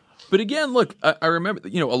 But again, look, I remember,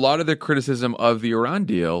 a lot of the criticism of the Iran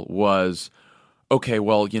deal was, okay,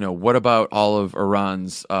 well, what about all of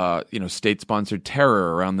Iran's, state-sponsored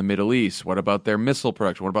terror around the Middle East? What about their missile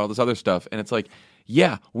production? What about all this other stuff? And it's like,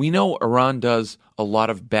 yeah, we know Iran does a lot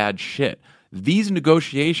of bad shit. These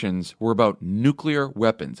negotiations were about nuclear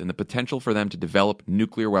weapons and the potential for them to develop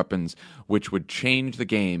nuclear weapons, which would change the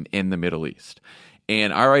game in the Middle East.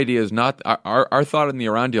 And our idea is not our thought in the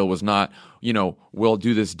Iran deal was not, we'll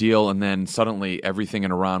do this deal and then suddenly everything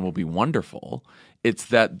in Iran will be wonderful. It's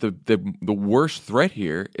that the worst threat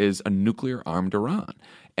here is a nuclear armed Iran.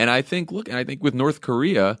 And I think with North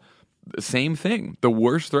Korea, the same thing. The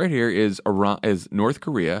worst threat here is North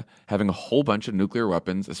Korea having a whole bunch of nuclear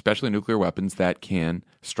weapons, especially nuclear weapons that can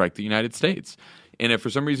strike the United States. And if for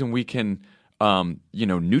some reason we can,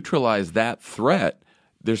 neutralize that threat,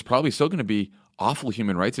 there's probably still going to be awful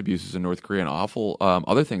human rights abuses in North Korea and awful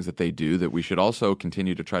other things that they do that we should also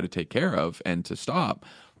continue to try to take care of and to stop.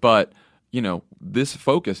 But, this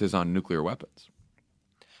focus is on nuclear weapons.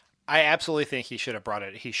 I absolutely think he should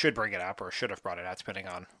bring it up or should have brought it out, depending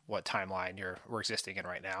on what timeline we're existing in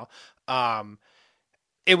right now.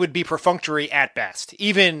 It would be perfunctory at best,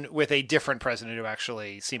 even with a different president who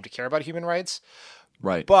actually seemed to care about human rights.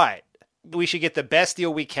 Right. But we should get the best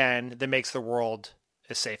deal we can that makes the world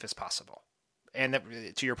as safe as possible. And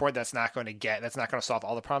to your point, that's not going to solve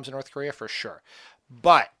all the problems in North Korea for sure.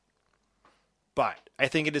 But I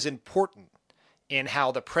think it is important in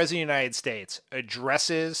how the President of the United States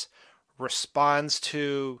responds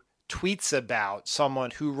to tweets about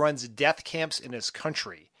someone who runs death camps in his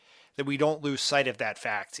country, that we don't lose sight of that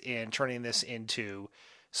fact in turning this into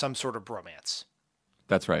some sort of bromance.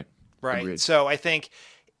 That's right. Right. Agreed. So I think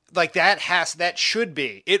like that should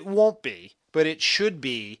be, it won't be, but it should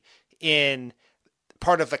be in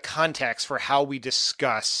part of the context for how we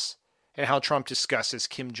discuss and how Trump discusses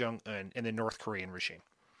Kim Jong-un and the North Korean regime.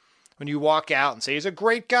 When you walk out and say, he's a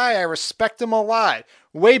great guy, I respect him a lot,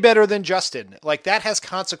 way better than Justin, like that has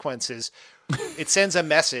consequences. It sends a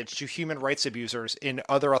message to human rights abusers in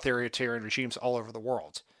other authoritarian regimes all over the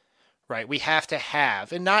world, right? We have to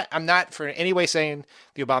have, I'm not for any way saying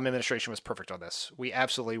the Obama administration was perfect on this. We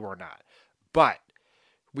absolutely were not. But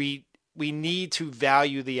we need to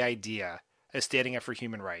value the idea of standing up for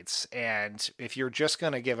human rights. And if you're just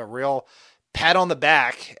going to give a real pat on the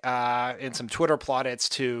back and some Twitter plaudits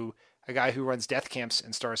to a guy who runs death camps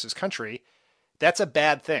and stars his country, that's a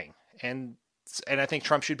bad thing. And I think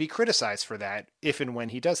Trump should be criticized for that if and when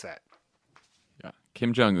he does that. Yeah.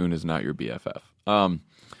 Kim Jong-un is not your BFF. All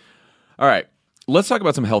right. Let's talk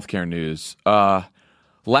about some healthcare news.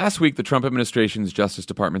 Last week, the Trump administration's Justice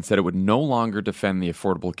Department said it would no longer defend the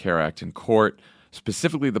Affordable Care Act in court,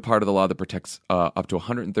 specifically the part of the law that protects up to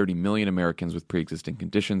 130 million Americans with pre-existing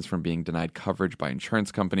conditions from being denied coverage by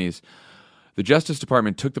insurance companies. The Justice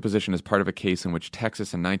Department took the position as part of a case in which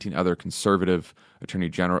Texas and 19 other conservative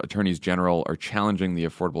attorneys general are challenging the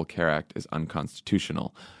Affordable Care Act as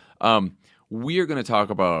unconstitutional. We are going to talk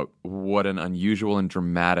about what an unusual and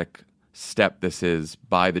dramatic step this is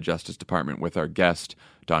by the Justice Department with our guest,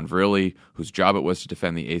 Don Verrilli, whose job it was to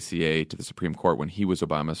defend the ACA to the Supreme Court when he was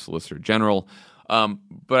Obama's Solicitor General.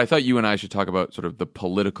 But I thought you and I should talk about sort of the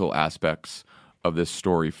political aspects of this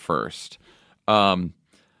story first.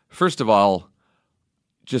 First of all,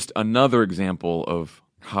 just another example of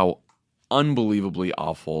how unbelievably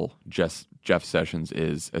awful Jeff Sessions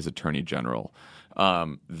is as Attorney General.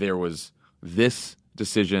 There was this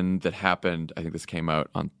decision that happened. I think this came out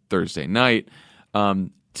on Thursday night.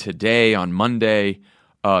 Today, on Monday,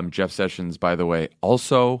 Jeff Sessions, by the way,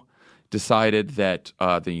 also decided that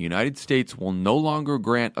the United States will no longer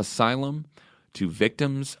grant asylum to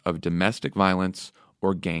victims of domestic violence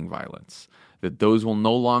or gang violence. That those will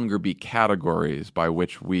no longer be categories by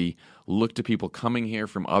which we look to people coming here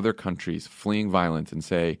from other countries fleeing violence and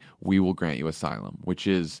say, we will grant you asylum, which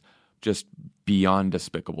is just beyond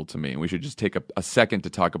despicable to me. And we should just take a second to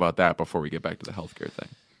talk about that before we get back to the healthcare thing.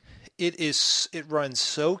 It runs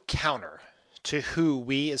so counter to who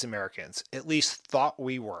we as Americans at least thought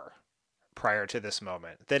we were prior to this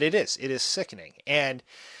moment that it is sickening. And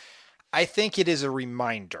I think it is a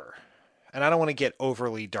reminder, and I don't want to get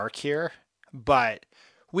overly dark here, but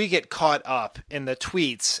we get caught up in the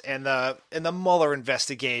tweets and the Mueller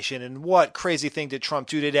investigation and what crazy thing did Trump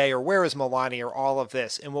do today, or where is Melania, or all of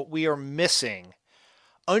this. And what we are missing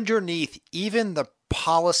underneath even the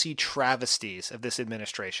policy travesties of this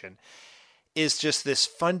administration is just this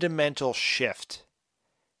fundamental shift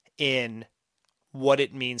in what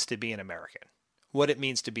it means to be an American, what it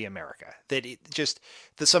means to be America. That it just,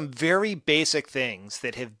 some very basic things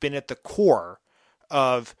that have been at the core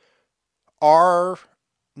of our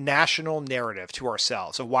national narrative to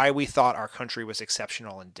ourselves of why we thought our country was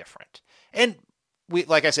exceptional and different. And we,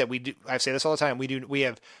 like I said, I say this all the time, we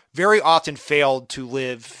have very often failed to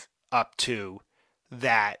live up to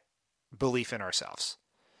that belief in ourselves.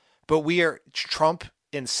 But Trump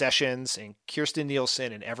and Sessions and Kirstjen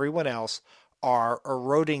Nielsen and everyone else are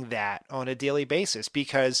eroding that on a daily basis,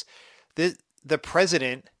 because the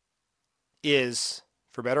president is,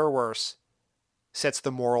 for better or worse, sets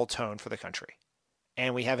the moral tone for the country.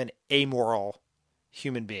 And we have an amoral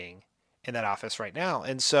human being in that office right now.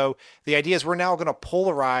 And so the idea is we're now going to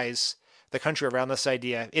polarize the country around this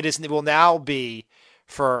idea. It will now be,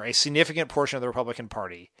 for a significant portion of the Republican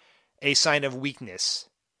Party, a sign of weakness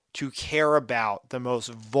to care about the most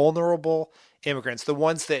vulnerable immigrants, the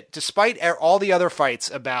ones that, despite all the other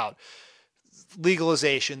fights about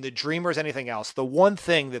legalization, the Dreamers, anything else, the one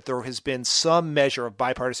thing that there has been some measure of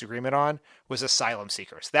bipartisan agreement on was asylum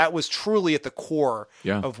seekers. That was truly at the core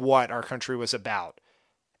of what our country was about.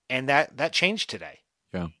 And that changed today.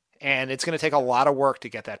 Yeah. And it's going to take a lot of work to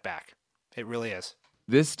get that back. It really is.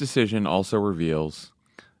 This decision also reveals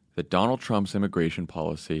that Donald Trump's immigration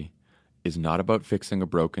policy is not about fixing a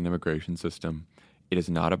broken immigration system. It is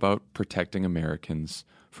not about protecting Americans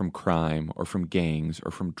from crime or from gangs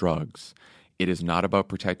or from drugs. It is not about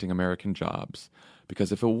protecting American jobs.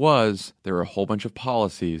 Because if it was, there are a whole bunch of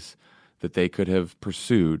policies that they could have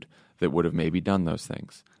pursued that would have maybe done those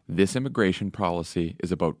things. This immigration policy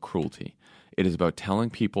is about cruelty. It is about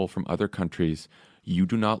telling people from other countries, you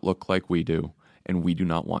do not look like we do, and we do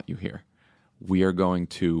not want you here. We are going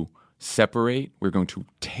to separate, we're going to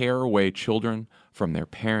tear away children from their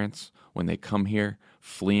parents when they come here,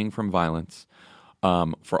 fleeing from violence.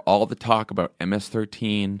 For all the talk about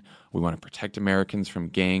MS-13, we want to protect Americans from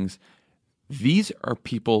gangs. These are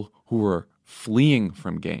people who are fleeing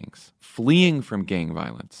from gangs, fleeing from gang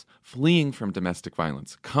violence, fleeing from domestic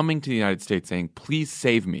violence, coming to the United States saying, please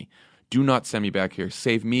save me. Do not send me back here.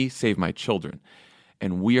 Save me, save my children.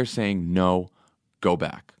 And we are saying, no, go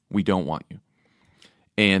back. We don't want you.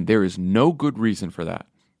 And there is no good reason for that.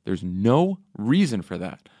 There's no reason for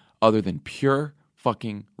that other than pure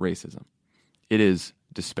fucking racism. It is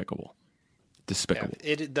despicable. Despicable.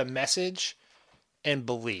 Yeah, the message and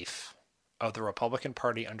belief of the Republican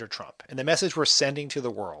Party under Trump, and the message we're sending to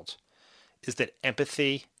the world, is that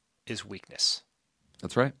empathy is weakness.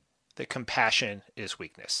 That's right. That compassion is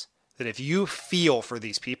weakness. That if you feel for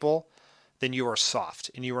these people, then you are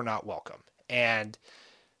soft and you are not welcome. And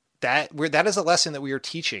that is a lesson that we are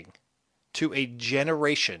teaching to a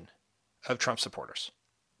generation of Trump supporters.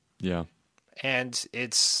 Yeah. And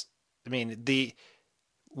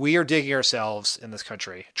we are digging ourselves in this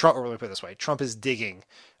country. Trump, or let me put it this way, Trump is digging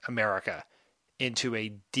America into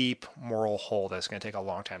a deep moral hole that's going to take a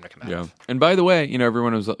long time to come out of. And by the way,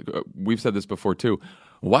 we've said this before too.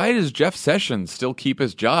 Why does Jeff Sessions still keep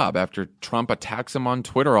his job after Trump attacks him on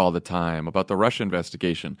Twitter all the time about the Russia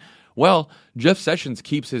investigation? Well, Jeff Sessions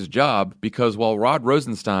keeps his job because while Rod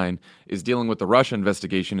Rosenstein is dealing with the Russia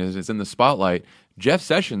investigation, is in the spotlight, Jeff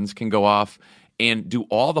Sessions can go off and do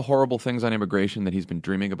all the horrible things on immigration that he's been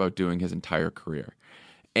dreaming about doing his entire career.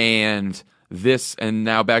 And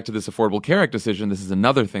now back to this Affordable Care Act decision, this is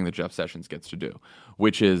another thing that Jeff Sessions gets to do,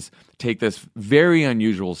 which is take this very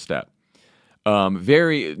unusual step,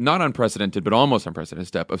 very not unprecedented, but almost unprecedented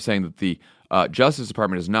step of saying that the Justice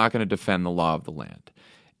Department is not going to defend the law of the land.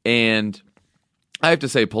 And I have to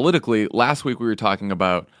say, politically, last week we were talking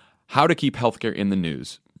about how to keep healthcare in the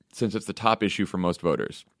news, since it's the top issue for most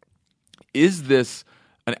voters. Is this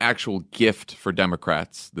an actual gift for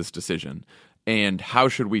Democrats, this decision? And how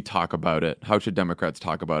should we talk about it? How should Democrats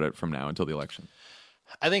talk about it from now until the election?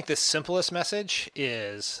 I think the simplest message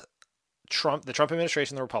is the Trump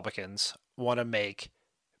administration, the Republicans, want to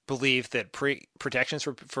believe that protections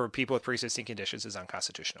for people with pre-existing conditions is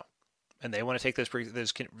unconstitutional. And they want to take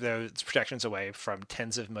those protections away from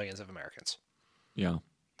tens of millions of Americans. Yeah.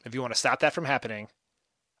 If you want to stop that from happening,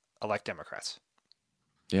 elect Democrats.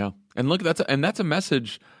 Yeah. And look, that's a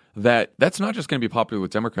message that's not just going to be popular with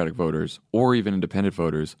Democratic voters or even independent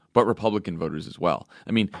voters, but Republican voters as well.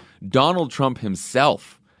 I mean, Donald Trump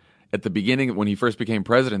himself, at the beginning, when he first became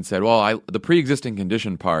president, said, well, the pre-existing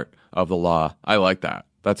condition part of the law, I like that.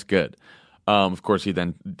 That's good. Of course, he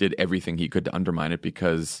then did everything he could to undermine it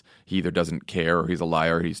because he either doesn't care or he's a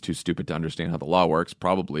liar or he's too stupid to understand how the law works,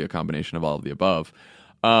 probably a combination of all of the above.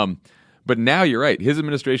 But now you're right. His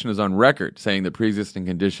administration is on record saying that pre-existing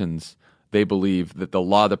conditions, they believe that the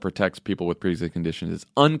law that protects people with pre-existing conditions is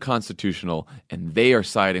unconstitutional, and they are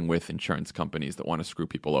siding with insurance companies that want to screw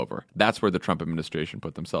people over. That's where the Trump administration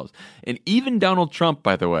put themselves. And even Donald Trump,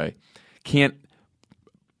 by the way, can't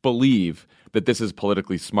believe that this is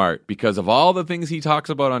politically smart because of all the things he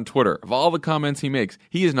talks about on Twitter, of all the comments he makes.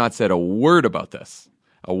 He has not said a word about this.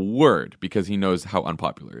 A word, because he knows how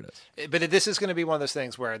unpopular it is. But this is going to be one of those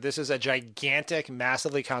things where this is a gigantic,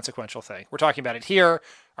 massively consequential thing. We're talking about it here.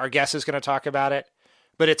 Our guest is going to talk about it.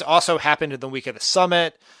 But it's also happened in the week of the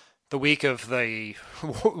summit, the week of the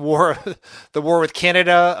war with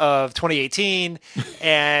Canada of 2018.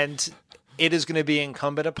 And it is going to be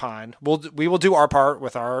incumbent upon, we will do our part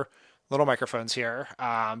with our little microphones here.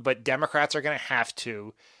 But Democrats are going to have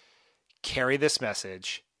to carry this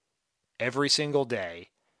message every single day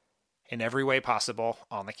in every way possible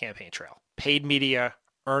on the campaign trail. Paid media,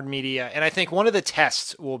 earned media. And I think one of the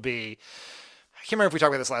tests will be, I can't remember if we talked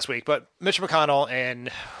about this last week, but Mitch McConnell and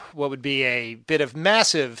what would be a bit of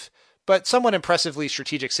massive but somewhat impressively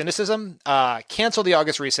strategic cynicism canceled the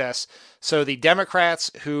August recess so the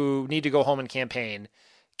Democrats who need to go home and campaign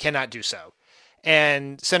cannot do so.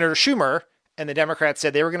 And Senator Schumer and the Democrats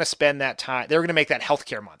said they were going to spend that time, they were going to make that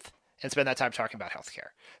healthcare month and spend that time talking about healthcare.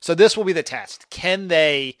 So this will be the test. Can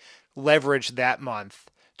they leverage that month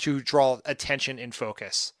to draw attention and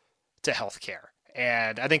focus to healthcare?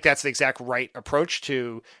 And I think that's the exact right approach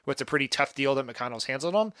to what's a pretty tough deal that McConnell's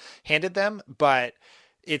handed them. But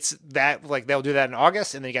it's that, like, they'll do that in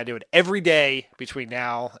August, and then you got to do it every day between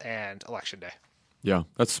now and Election Day. Yeah,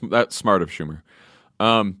 that's smart of Schumer.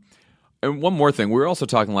 And one more thing. We were also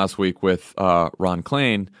talking last week with Ron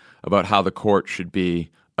Klain about how the court should be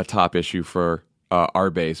a top issue for our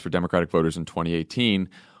base, for Democratic voters in 2018.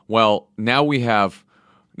 Well, now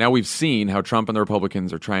we've seen how Trump and the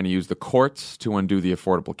Republicans are trying to use the courts to undo the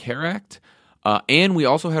Affordable Care Act. And we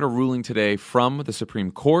also had a ruling today from the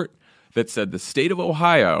Supreme Court that said the state of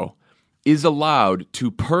Ohio is allowed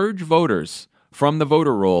to purge voters from the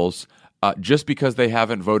voter rolls just because they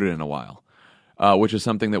haven't voted in a while, which is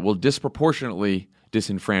something that will disproportionately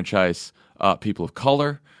disenfranchise people of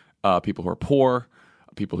color, people who are poor,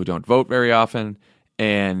 people who don't vote very often.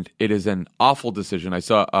 And it is an awful decision. I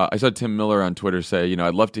saw Tim Miller on Twitter say,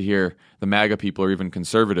 I'd love to hear the MAGA people or even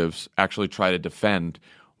conservatives actually try to defend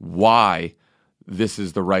why this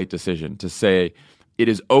is the right decision, to say it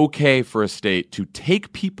is okay for a state to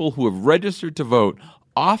take people who have registered to vote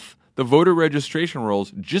off the voter registration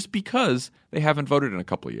rolls just because they haven't voted in a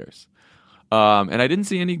couple of years. And I didn't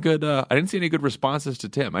see any good responses to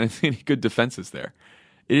Tim. I didn't see any good defenses there.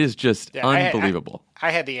 It is just unbelievable.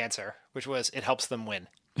 I had the answer, which was it helps them win.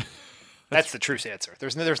 That's the true answer.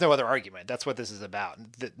 There's no other argument. That's what this is about.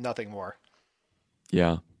 Nothing more.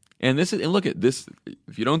 Yeah. And look at this.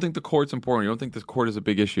 If you don't think the court's important, you don't think this court is a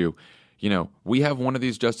big issue, we have one of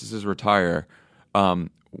these justices retire.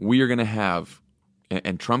 We are going to have,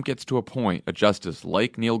 and Trump gets to appoint a justice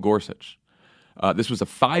like Neil Gorsuch. This was a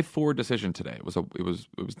 5-4 decision today. It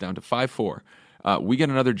was down to 5-4. We get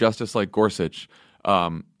another justice like Gorsuch.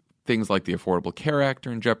 Things like the Affordable Care Act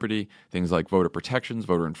are in jeopardy. Things like voter protections,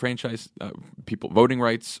 voter enfranchise, voting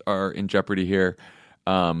rights are in jeopardy here.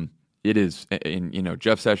 It is,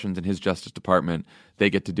 Jeff Sessions and his Justice Department, they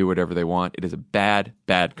get to do whatever they want. It is a bad,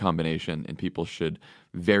 bad combination, and people should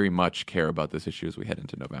very much care about this issue as we head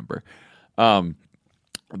into November.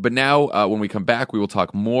 But now, when we come back, we will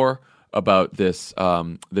talk more about this,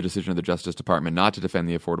 the decision of the Justice Department not to defend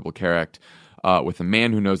the Affordable Care Act, with a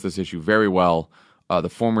man who knows this issue very well, the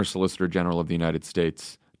former Solicitor General of the United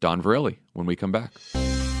States, Don Verrilli, when we come back.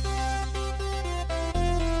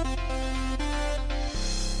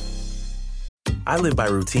 I live by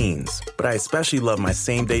routines, but I especially love my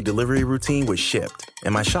same-day delivery routine with Shipt.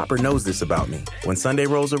 And my shopper knows this about me. When Sunday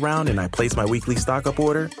rolls around and I place my weekly stock-up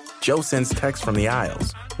order, Joe sends text from the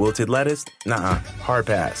aisles. Wilted lettuce? Nuh-uh, hard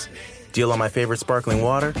pass. Deal on my favorite sparkling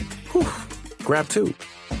water? Whew, grab two.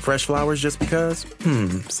 Fresh flowers just because?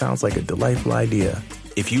 Sounds like a delightful idea.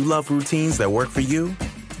 If you love routines that work for you,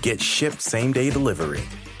 get Shipt same-day delivery.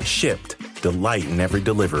 Shipt, delight in every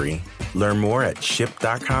delivery. Learn more at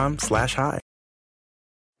shipt.com/hi.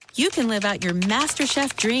 You can live out your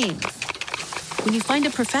MasterChef dreams when you find a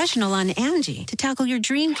professional on Angie to tackle your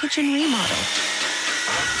dream kitchen remodel.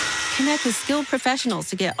 Connect with skilled professionals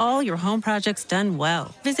to get all your home projects done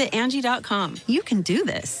well. Visit Angie.com. You can do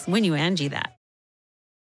this when you Angie that.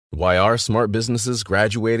 Why are smart businesses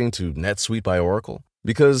graduating to NetSuite by Oracle?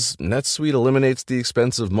 Because NetSuite eliminates the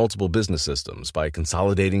expense of multiple business systems by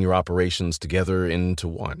consolidating your operations together into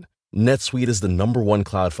one. NetSuite is the #1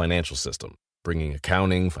 cloud financial system, bringing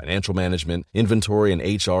accounting, financial management, inventory, and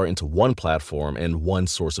HR into one platform and one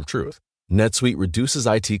source of truth. NetSuite reduces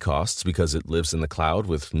IT costs because it lives in the cloud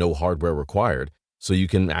with no hardware required, so you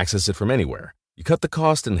can access it from anywhere. You cut the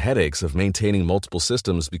cost and headaches of maintaining multiple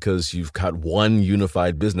systems because you've got one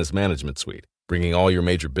unified business management suite. Bringing all your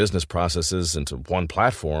major business processes into one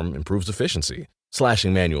platform improves efficiency,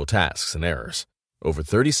 slashing manual tasks and errors. Over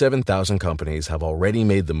 37,000 companies have already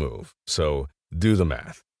made the move, so do the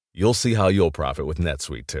math. You'll see how you'll profit with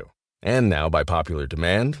NetSuite too. And now, by popular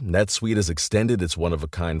demand, NetSuite has extended its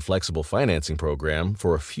one-of-a-kind flexible financing program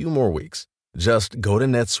for a few more weeks. Just go to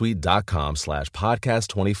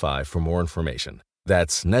netsuite.com/podcast25 for more information.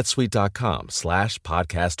 That's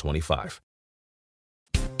netsuite.com/podcast25.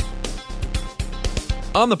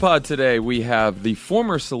 On the pod today, we have the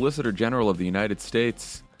former Solicitor General of the United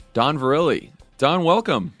States, Don Verrilli. Don,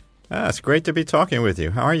 welcome. It's great to be talking with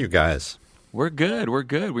you. How are you guys? We're good.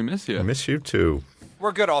 We miss you. I miss you too.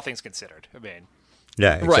 We're good, all things considered. I mean,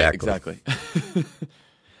 yeah, exactly. Right, exactly.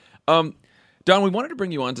 Don, we wanted to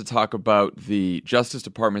bring you on to talk about the Justice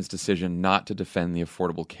Department's decision not to defend the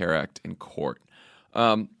Affordable Care Act in court.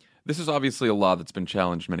 This is obviously a law that's been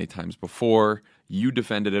challenged many times before. You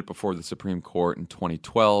defended it before the Supreme Court in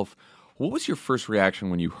 2012. What was your first reaction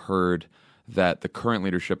when you heard that the current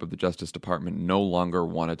leadership of the Justice Department no longer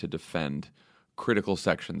wanted to defend critical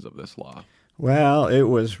sections of this law? Well, it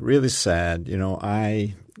was really sad. You know,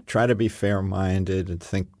 I try to be fair-minded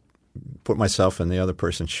and put myself in the other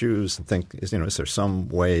person's shoes and think, is there some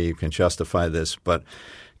way you can justify this? But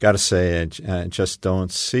got to say, I just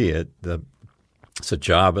don't see it. It's a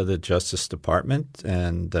job of the Justice Department,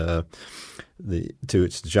 and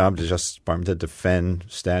it's the job of the Justice Department to defend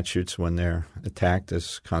statutes when they're attacked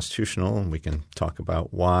as constitutional, and we can talk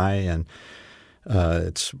about why. And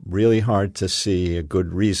it's really hard to see a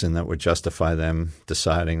good reason that would justify them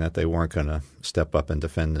deciding that they weren't going to step up and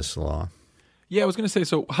defend this law. Yeah, I was going to say,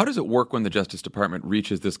 so how does it work when the Justice Department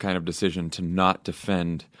reaches this kind of decision to not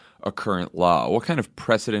defend a current law? What kind of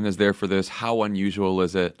precedent is there for this? How unusual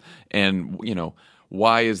is it? And,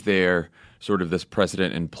 why is there sort of this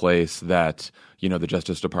precedent in place that, the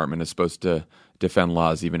Justice Department is supposed to defend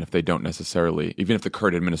laws even if the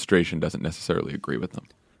current administration doesn't necessarily agree with them?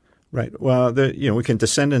 Right. Well, we can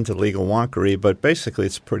descend into legal wonkery, but basically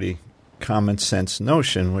it's a pretty common sense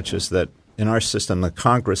notion, which is that in our system, the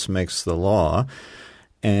Congress makes the law,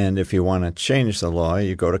 and if you want to change the law,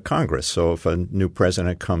 you go to Congress. So if a new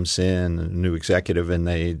president comes in, a new executive, and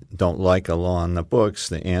they don't like a law on the books,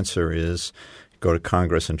 the answer is go to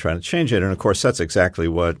Congress and try to change it. And, of course, that's exactly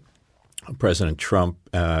what President Trump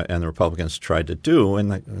and the Republicans tried to do, and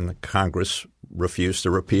the Congress refused to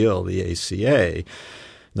repeal the ACA.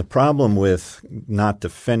 The problem with not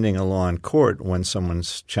defending a law in court when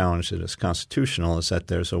someone's challenged it as constitutional is that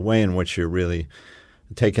there's a way in which you're really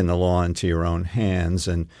taking the law into your own hands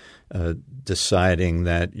and deciding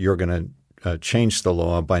that you're going to change the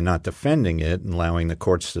law by not defending it and allowing the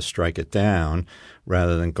courts to strike it down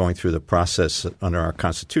rather than going through the process under our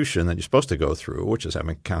Constitution that you're supposed to go through, which is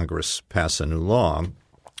having Congress pass a new law.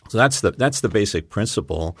 So that's the basic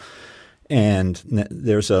principle. And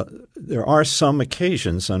there are some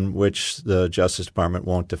occasions on which the Justice Department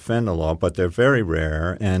won't defend a law, but they're very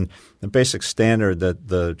rare. And the basic standard that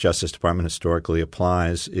the Justice Department historically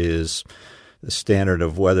applies is the standard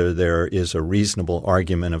of whether there is a reasonable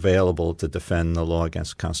argument available to defend the law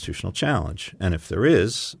against a constitutional challenge. And if there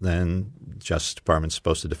is, then the Justice Department is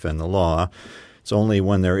supposed to defend the law. It's only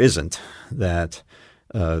when there isn't that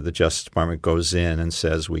the Justice Department goes in and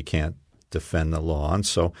says we can't defend the law. And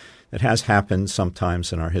so it has happened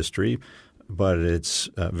sometimes in our history, but it's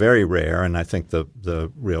very rare. And I think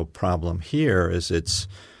the real problem here is it's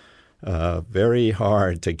very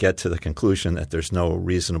hard to get to the conclusion that there's no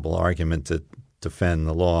reasonable argument to defend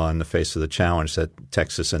the law in the face of the challenge that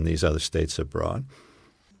Texas and these other states have brought.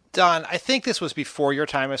 Don, I think this was before your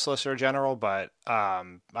time as Solicitor General, but I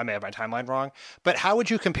may have my timeline wrong. But how would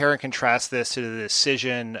you compare and contrast this to the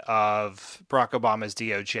decision of Barack Obama's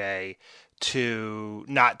DOJ to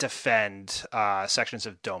not defend sections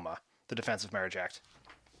of DOMA, the Defense of Marriage Act?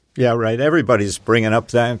 Yeah, right. Everybody's bringing up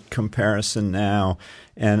that comparison now.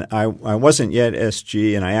 And I wasn't yet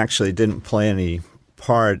SG, and I actually didn't play any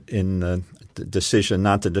part in the decision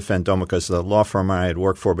not to defend DOMA because the law firm I had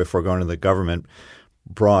worked for before going to the government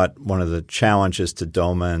brought one of the challenges to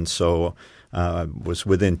DOMA, and so was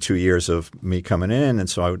within 2 years of me coming in, and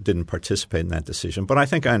so I didn't participate in that decision. But I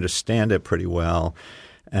think I understand it pretty well,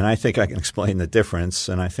 and I think I can explain the difference,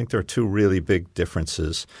 and I think there are two really big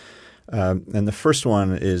differences. And the first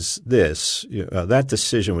one is this. That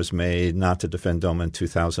decision was made not to defend DOMA in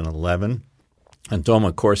 2011, and DOMA,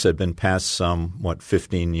 of course, had been passed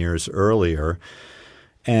 15 years earlier.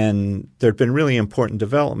 And there had been really important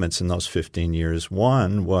developments in those 15 years.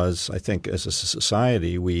 One was, I think, as a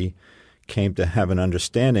society, we came to have an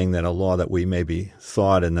understanding that a law that we maybe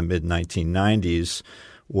thought in the mid-1990s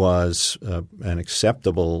was an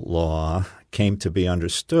acceptable law came to be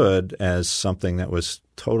understood as something that was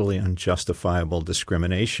totally unjustifiable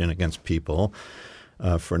discrimination against people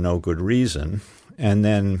for no good reason. And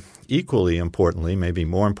then equally importantly, maybe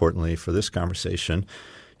more importantly for this conversation,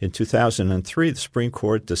 in 2003, the Supreme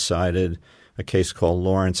Court decided a case called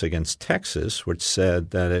Lawrence against Texas, which said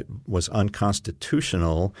that it was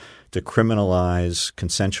unconstitutional to criminalize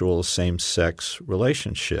consensual same-sex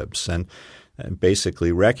relationships and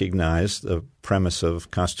basically recognized the premise of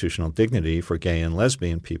constitutional dignity for gay and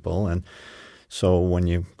lesbian people. And so when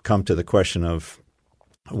you come to the question of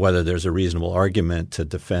whether there's a reasonable argument to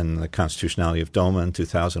defend the constitutionality of DOMA in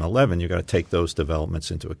 2011, you've got to take those developments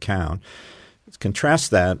into account.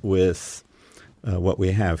 Contrast that with what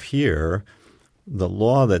we have here, the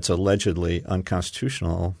law that's allegedly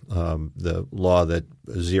unconstitutional, the law that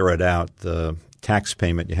zeroed out the tax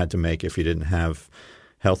payment you had to make if you didn't have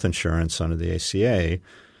health insurance under the ACA.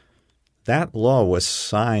 That law was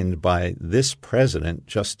signed by this president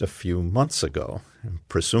just a few months ago. And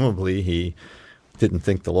presumably he didn't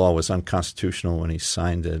think the law was unconstitutional when he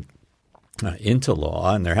signed it into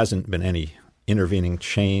law, and there hasn't been any intervening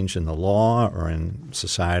change in the law or in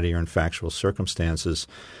society or in factual circumstances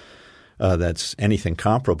that's anything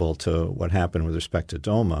comparable to what happened with respect to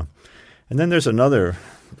DOMA. And then there's another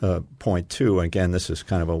point too. Again, this is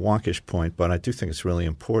kind of a wonkish point, but I do think it's really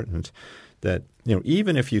important that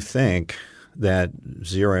even if you think that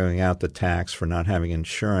zeroing out the tax for not having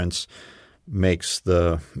insurance makes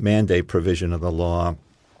the mandate provision of the law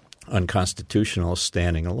unconstitutional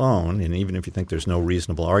standing alone, and even if you think there's no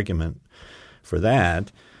reasonable argument for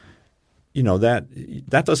that,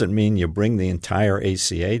 that doesn't mean you bring the entire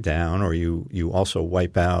ACA down or you also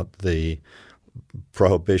wipe out the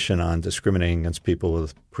prohibition on discriminating against people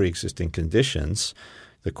with pre-existing conditions.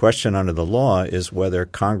 The question under the law is whether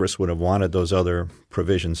Congress would have wanted those other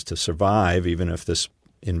provisions to survive, even if this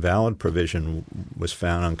invalid provision was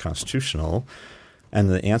found unconstitutional. And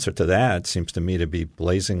the answer to that seems to me to be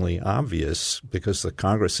blazingly obvious because the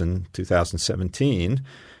Congress in 2017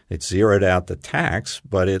 it zeroed out the tax,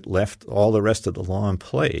 but it left all the rest of the law in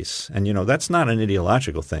place. And, that's not an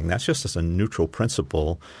ideological thing. That's just a neutral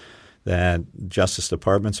principle that Justice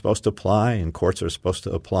Department's supposed to apply and courts are supposed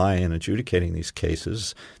to apply in adjudicating these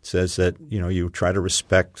cases. It says that, you try to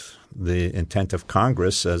respect the intent of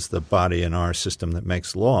Congress as the body in our system that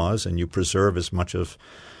makes laws, and you preserve as much of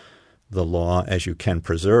the law as you can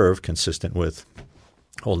preserve consistent with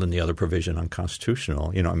holding the other provision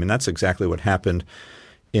unconstitutional. That's exactly what happened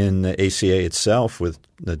in the ACA itself with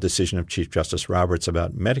the decision of Chief Justice Roberts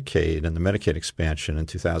about Medicaid and the Medicaid expansion in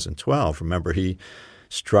 2012. Remember, he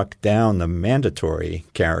struck down the mandatory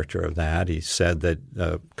character of that. He said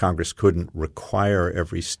that Congress couldn't require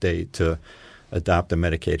every state to adopt the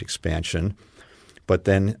Medicaid expansion. But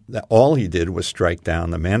then all he did was strike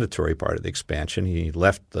down the mandatory part of the expansion. He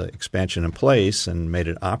left the expansion in place and made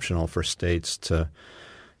it optional for states to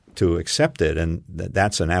accept it, and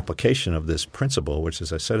that's an application of this principle, which,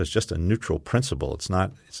 as I said, is just a neutral principle. It's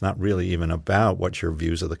not really even about what your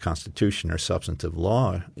views of the Constitution or substantive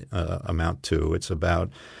law amount to. It's about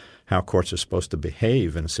how courts are supposed to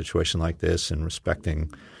behave in a situation like this and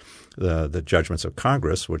respecting the judgments of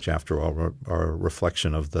Congress, which, after all, are a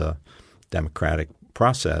reflection of the democratic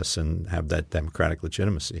process and have that democratic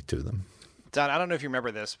legitimacy to them. Don, I don't know if you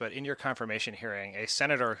remember this, but in your confirmation hearing, a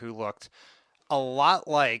senator who looked a lot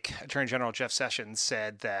like Attorney General Jeff Sessions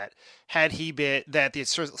said that had he been that the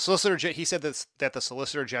solicitor, he said that the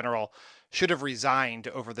Solicitor General should have resigned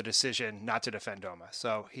over the decision not to defend DOMA.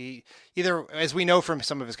 So he either, as we know from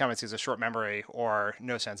some of his comments, he has a short memory or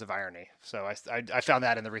no sense of irony. So I found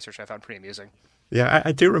that in the research. I found pretty amusing. Yeah,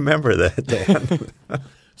 I do remember that, Dan.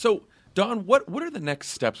 So, Don, what are the next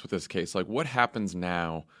steps with this case? Like, what happens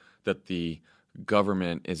now that the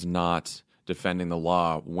government is not defending the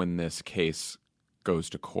law when this case goes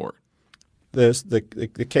to court?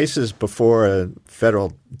 The case is before a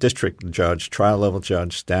federal district judge, trial-level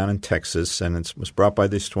judge down in Texas, and it was brought by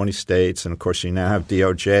these 20 states. And, of course, you now have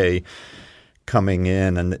DOJ coming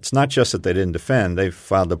in. And it's not just that they didn't defend. They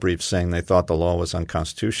filed a brief saying they thought the law was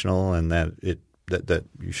unconstitutional and that that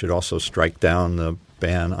you should also strike down the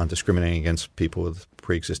ban on discriminating against people with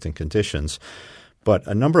pre-existing conditions. But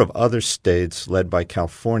a number of other states, led by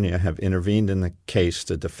California, have intervened in the case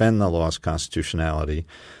to defend the law's constitutionality.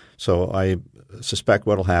 So I suspect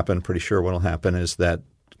what will happen, pretty sure what will happen, is that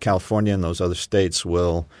California and those other states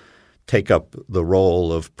will take up the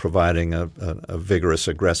role of providing a vigorous,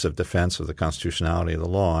 aggressive defense of the constitutionality of the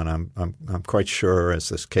law. And I'm quite sure as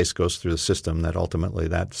this case goes through the system that ultimately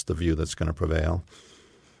that's the view that's going to prevail.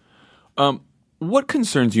 What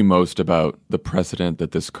concerns you most about the precedent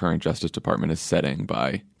that this current Justice Department is setting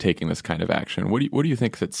by taking this kind of action? What do you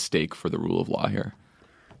think is at stake for the rule of law here?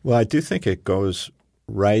 Well, I do think it goes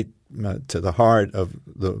right to the heart of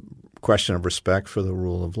the question of respect for the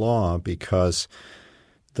rule of law, because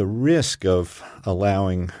the risk of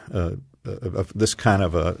allowing of this kind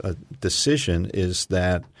of a decision is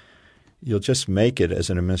that you'll just make it as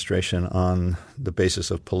an administration on the basis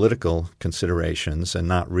of political considerations and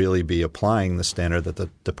not really be applying the standard that the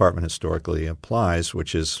department historically applies,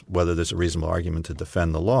 which is whether there's a reasonable argument to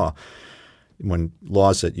defend the law. When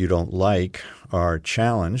laws that you don't like are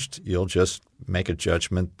challenged, you'll just make a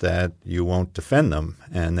judgment that you won't defend them,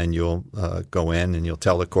 and then you'll go in and you'll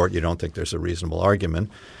tell the court you don't think there's a reasonable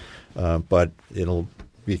argument, but it'll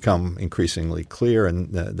become increasingly clear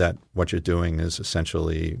and that what you're doing is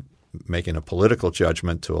essentially making a political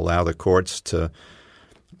judgment to allow the courts to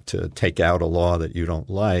take out a law that you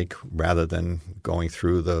don't like rather than going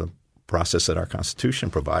through the process that our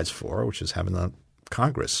Constitution provides for, which is having the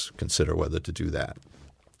Congress consider whether to do that.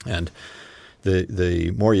 And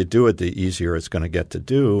the more you do it, the easier it's going to get to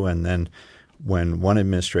do. And then when one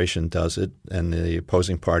administration does it and the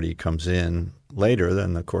opposing party comes in later,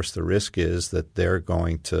 then, of course, the risk is that they're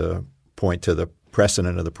going to point to the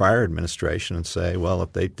precedent of the prior administration and say, well,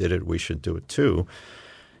 if they did it, we should do it too.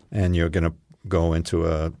 And you're going to go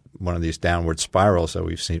into one of these downward spirals that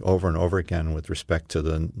we've seen over and over again with respect to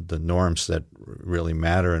the norms that really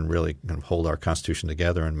matter and really kind of hold our Constitution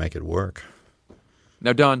together and make it work.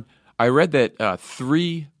 Now, Don, I read that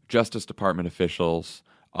 3 Justice Department officials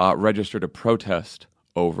registered a protest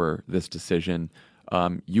over this decision.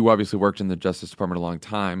 You obviously worked in the Justice Department a long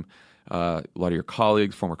time. A lot of your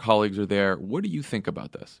colleagues, former colleagues, are there. What do you think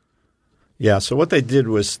about this? Yeah, so what they did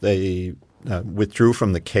was they withdrew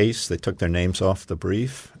from the case. They took their names off the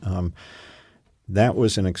brief. That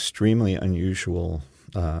was an extremely unusual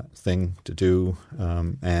thing to do.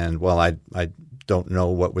 And while I don't know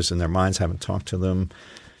what was in their minds, haven't talked to them,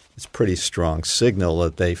 it's a pretty strong signal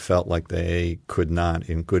that they felt like they could not,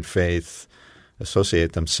 in good faith,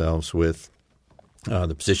 associate themselves with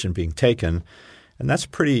the position being taken. And that's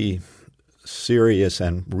pretty serious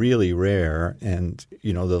and really rare. And,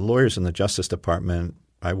 you know, the lawyers in the Justice Department,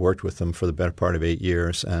 I worked with them for the better part of 8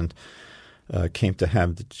 years and came to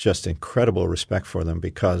have just incredible respect for them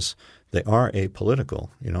because they are apolitical.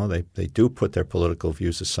 You know, they do put their political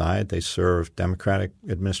views aside. They serve Democratic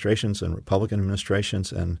administrations and Republican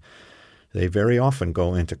administrations, and they very often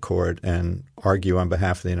go into court and argue on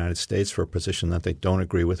behalf of the United States for a position that they don't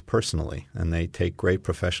agree with personally. And they take great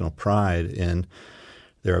professional pride in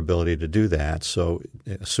their ability to do that. So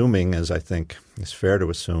assuming, as I think is fair to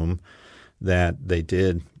assume, that they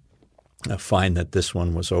did find that this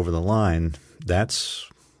one was over the line, that's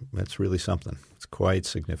really something. It's quite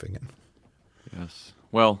significant. Yes.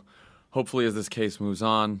 Well, hopefully as this case moves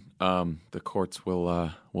on, the courts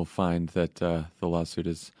will find that the lawsuit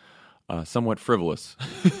is somewhat frivolous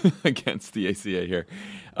against the ACA here.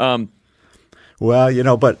 Well, you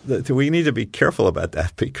know, but we need to be careful about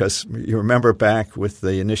that because you remember back with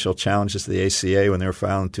the initial challenges to the ACA when they were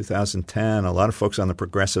filed in 2010, a lot of folks on the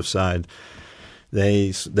progressive side,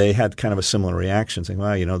 they had kind of a similar reaction saying,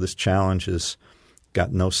 well, you know, this challenge has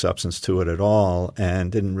got no substance to it at all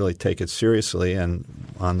and didn't really take it seriously. And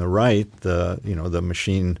on the right, the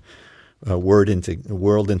machine whirled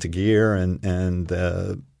into gear and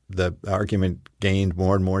the argument gained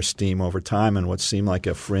more and more steam over time, and what seemed like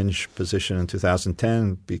a fringe position in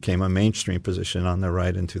 2010 became a mainstream position on the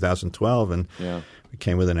right in 2012, and we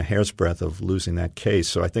came within a hair's breadth of losing that case.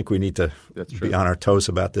 So I think we need to be on our toes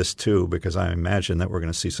about this too, because I imagine that we're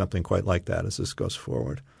going to see something quite like that as this goes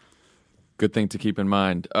forward. Good thing to keep in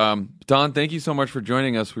mind. Don, thank you so much for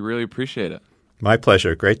joining us. We really appreciate it. My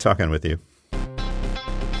pleasure. Great talking with you.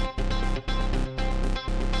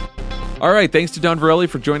 All right. Thanks to Don Verrilli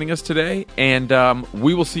for joining us today. And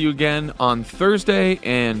we will see you again on Thursday.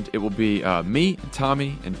 And it will be me,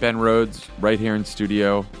 Tommy, and Ben Rhodes right here in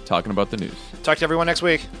studio talking about the news. Talk to everyone next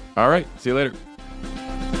week. All right. See you later.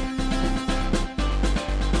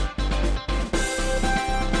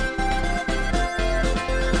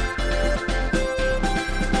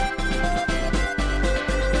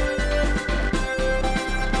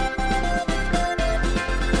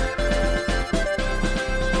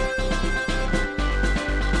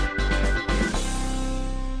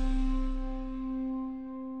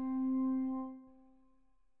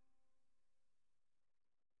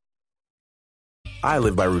 I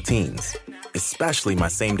live by routines, especially my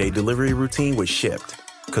same-day delivery routine with Shipt.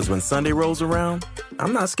 Because when Sunday rolls around,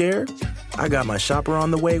 I'm not scared. I got my shopper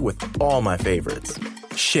on the way with all my favorites.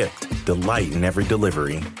 Shipt, delight in every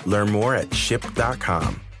delivery. Learn more at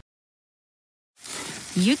shipt.com.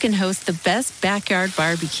 You can host the best backyard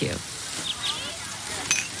barbecue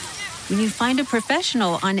when you find a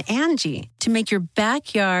professional on Angie to make your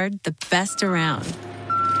backyard the best around.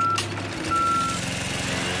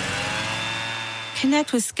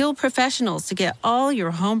 Connect with skilled professionals to get all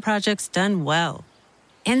your home projects done well.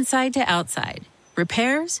 Inside to outside,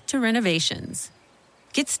 repairs to renovations.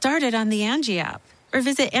 Get started on the Angie app or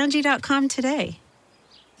visit Angie.com today.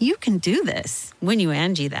 You can do this when you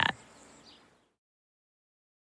Angie that.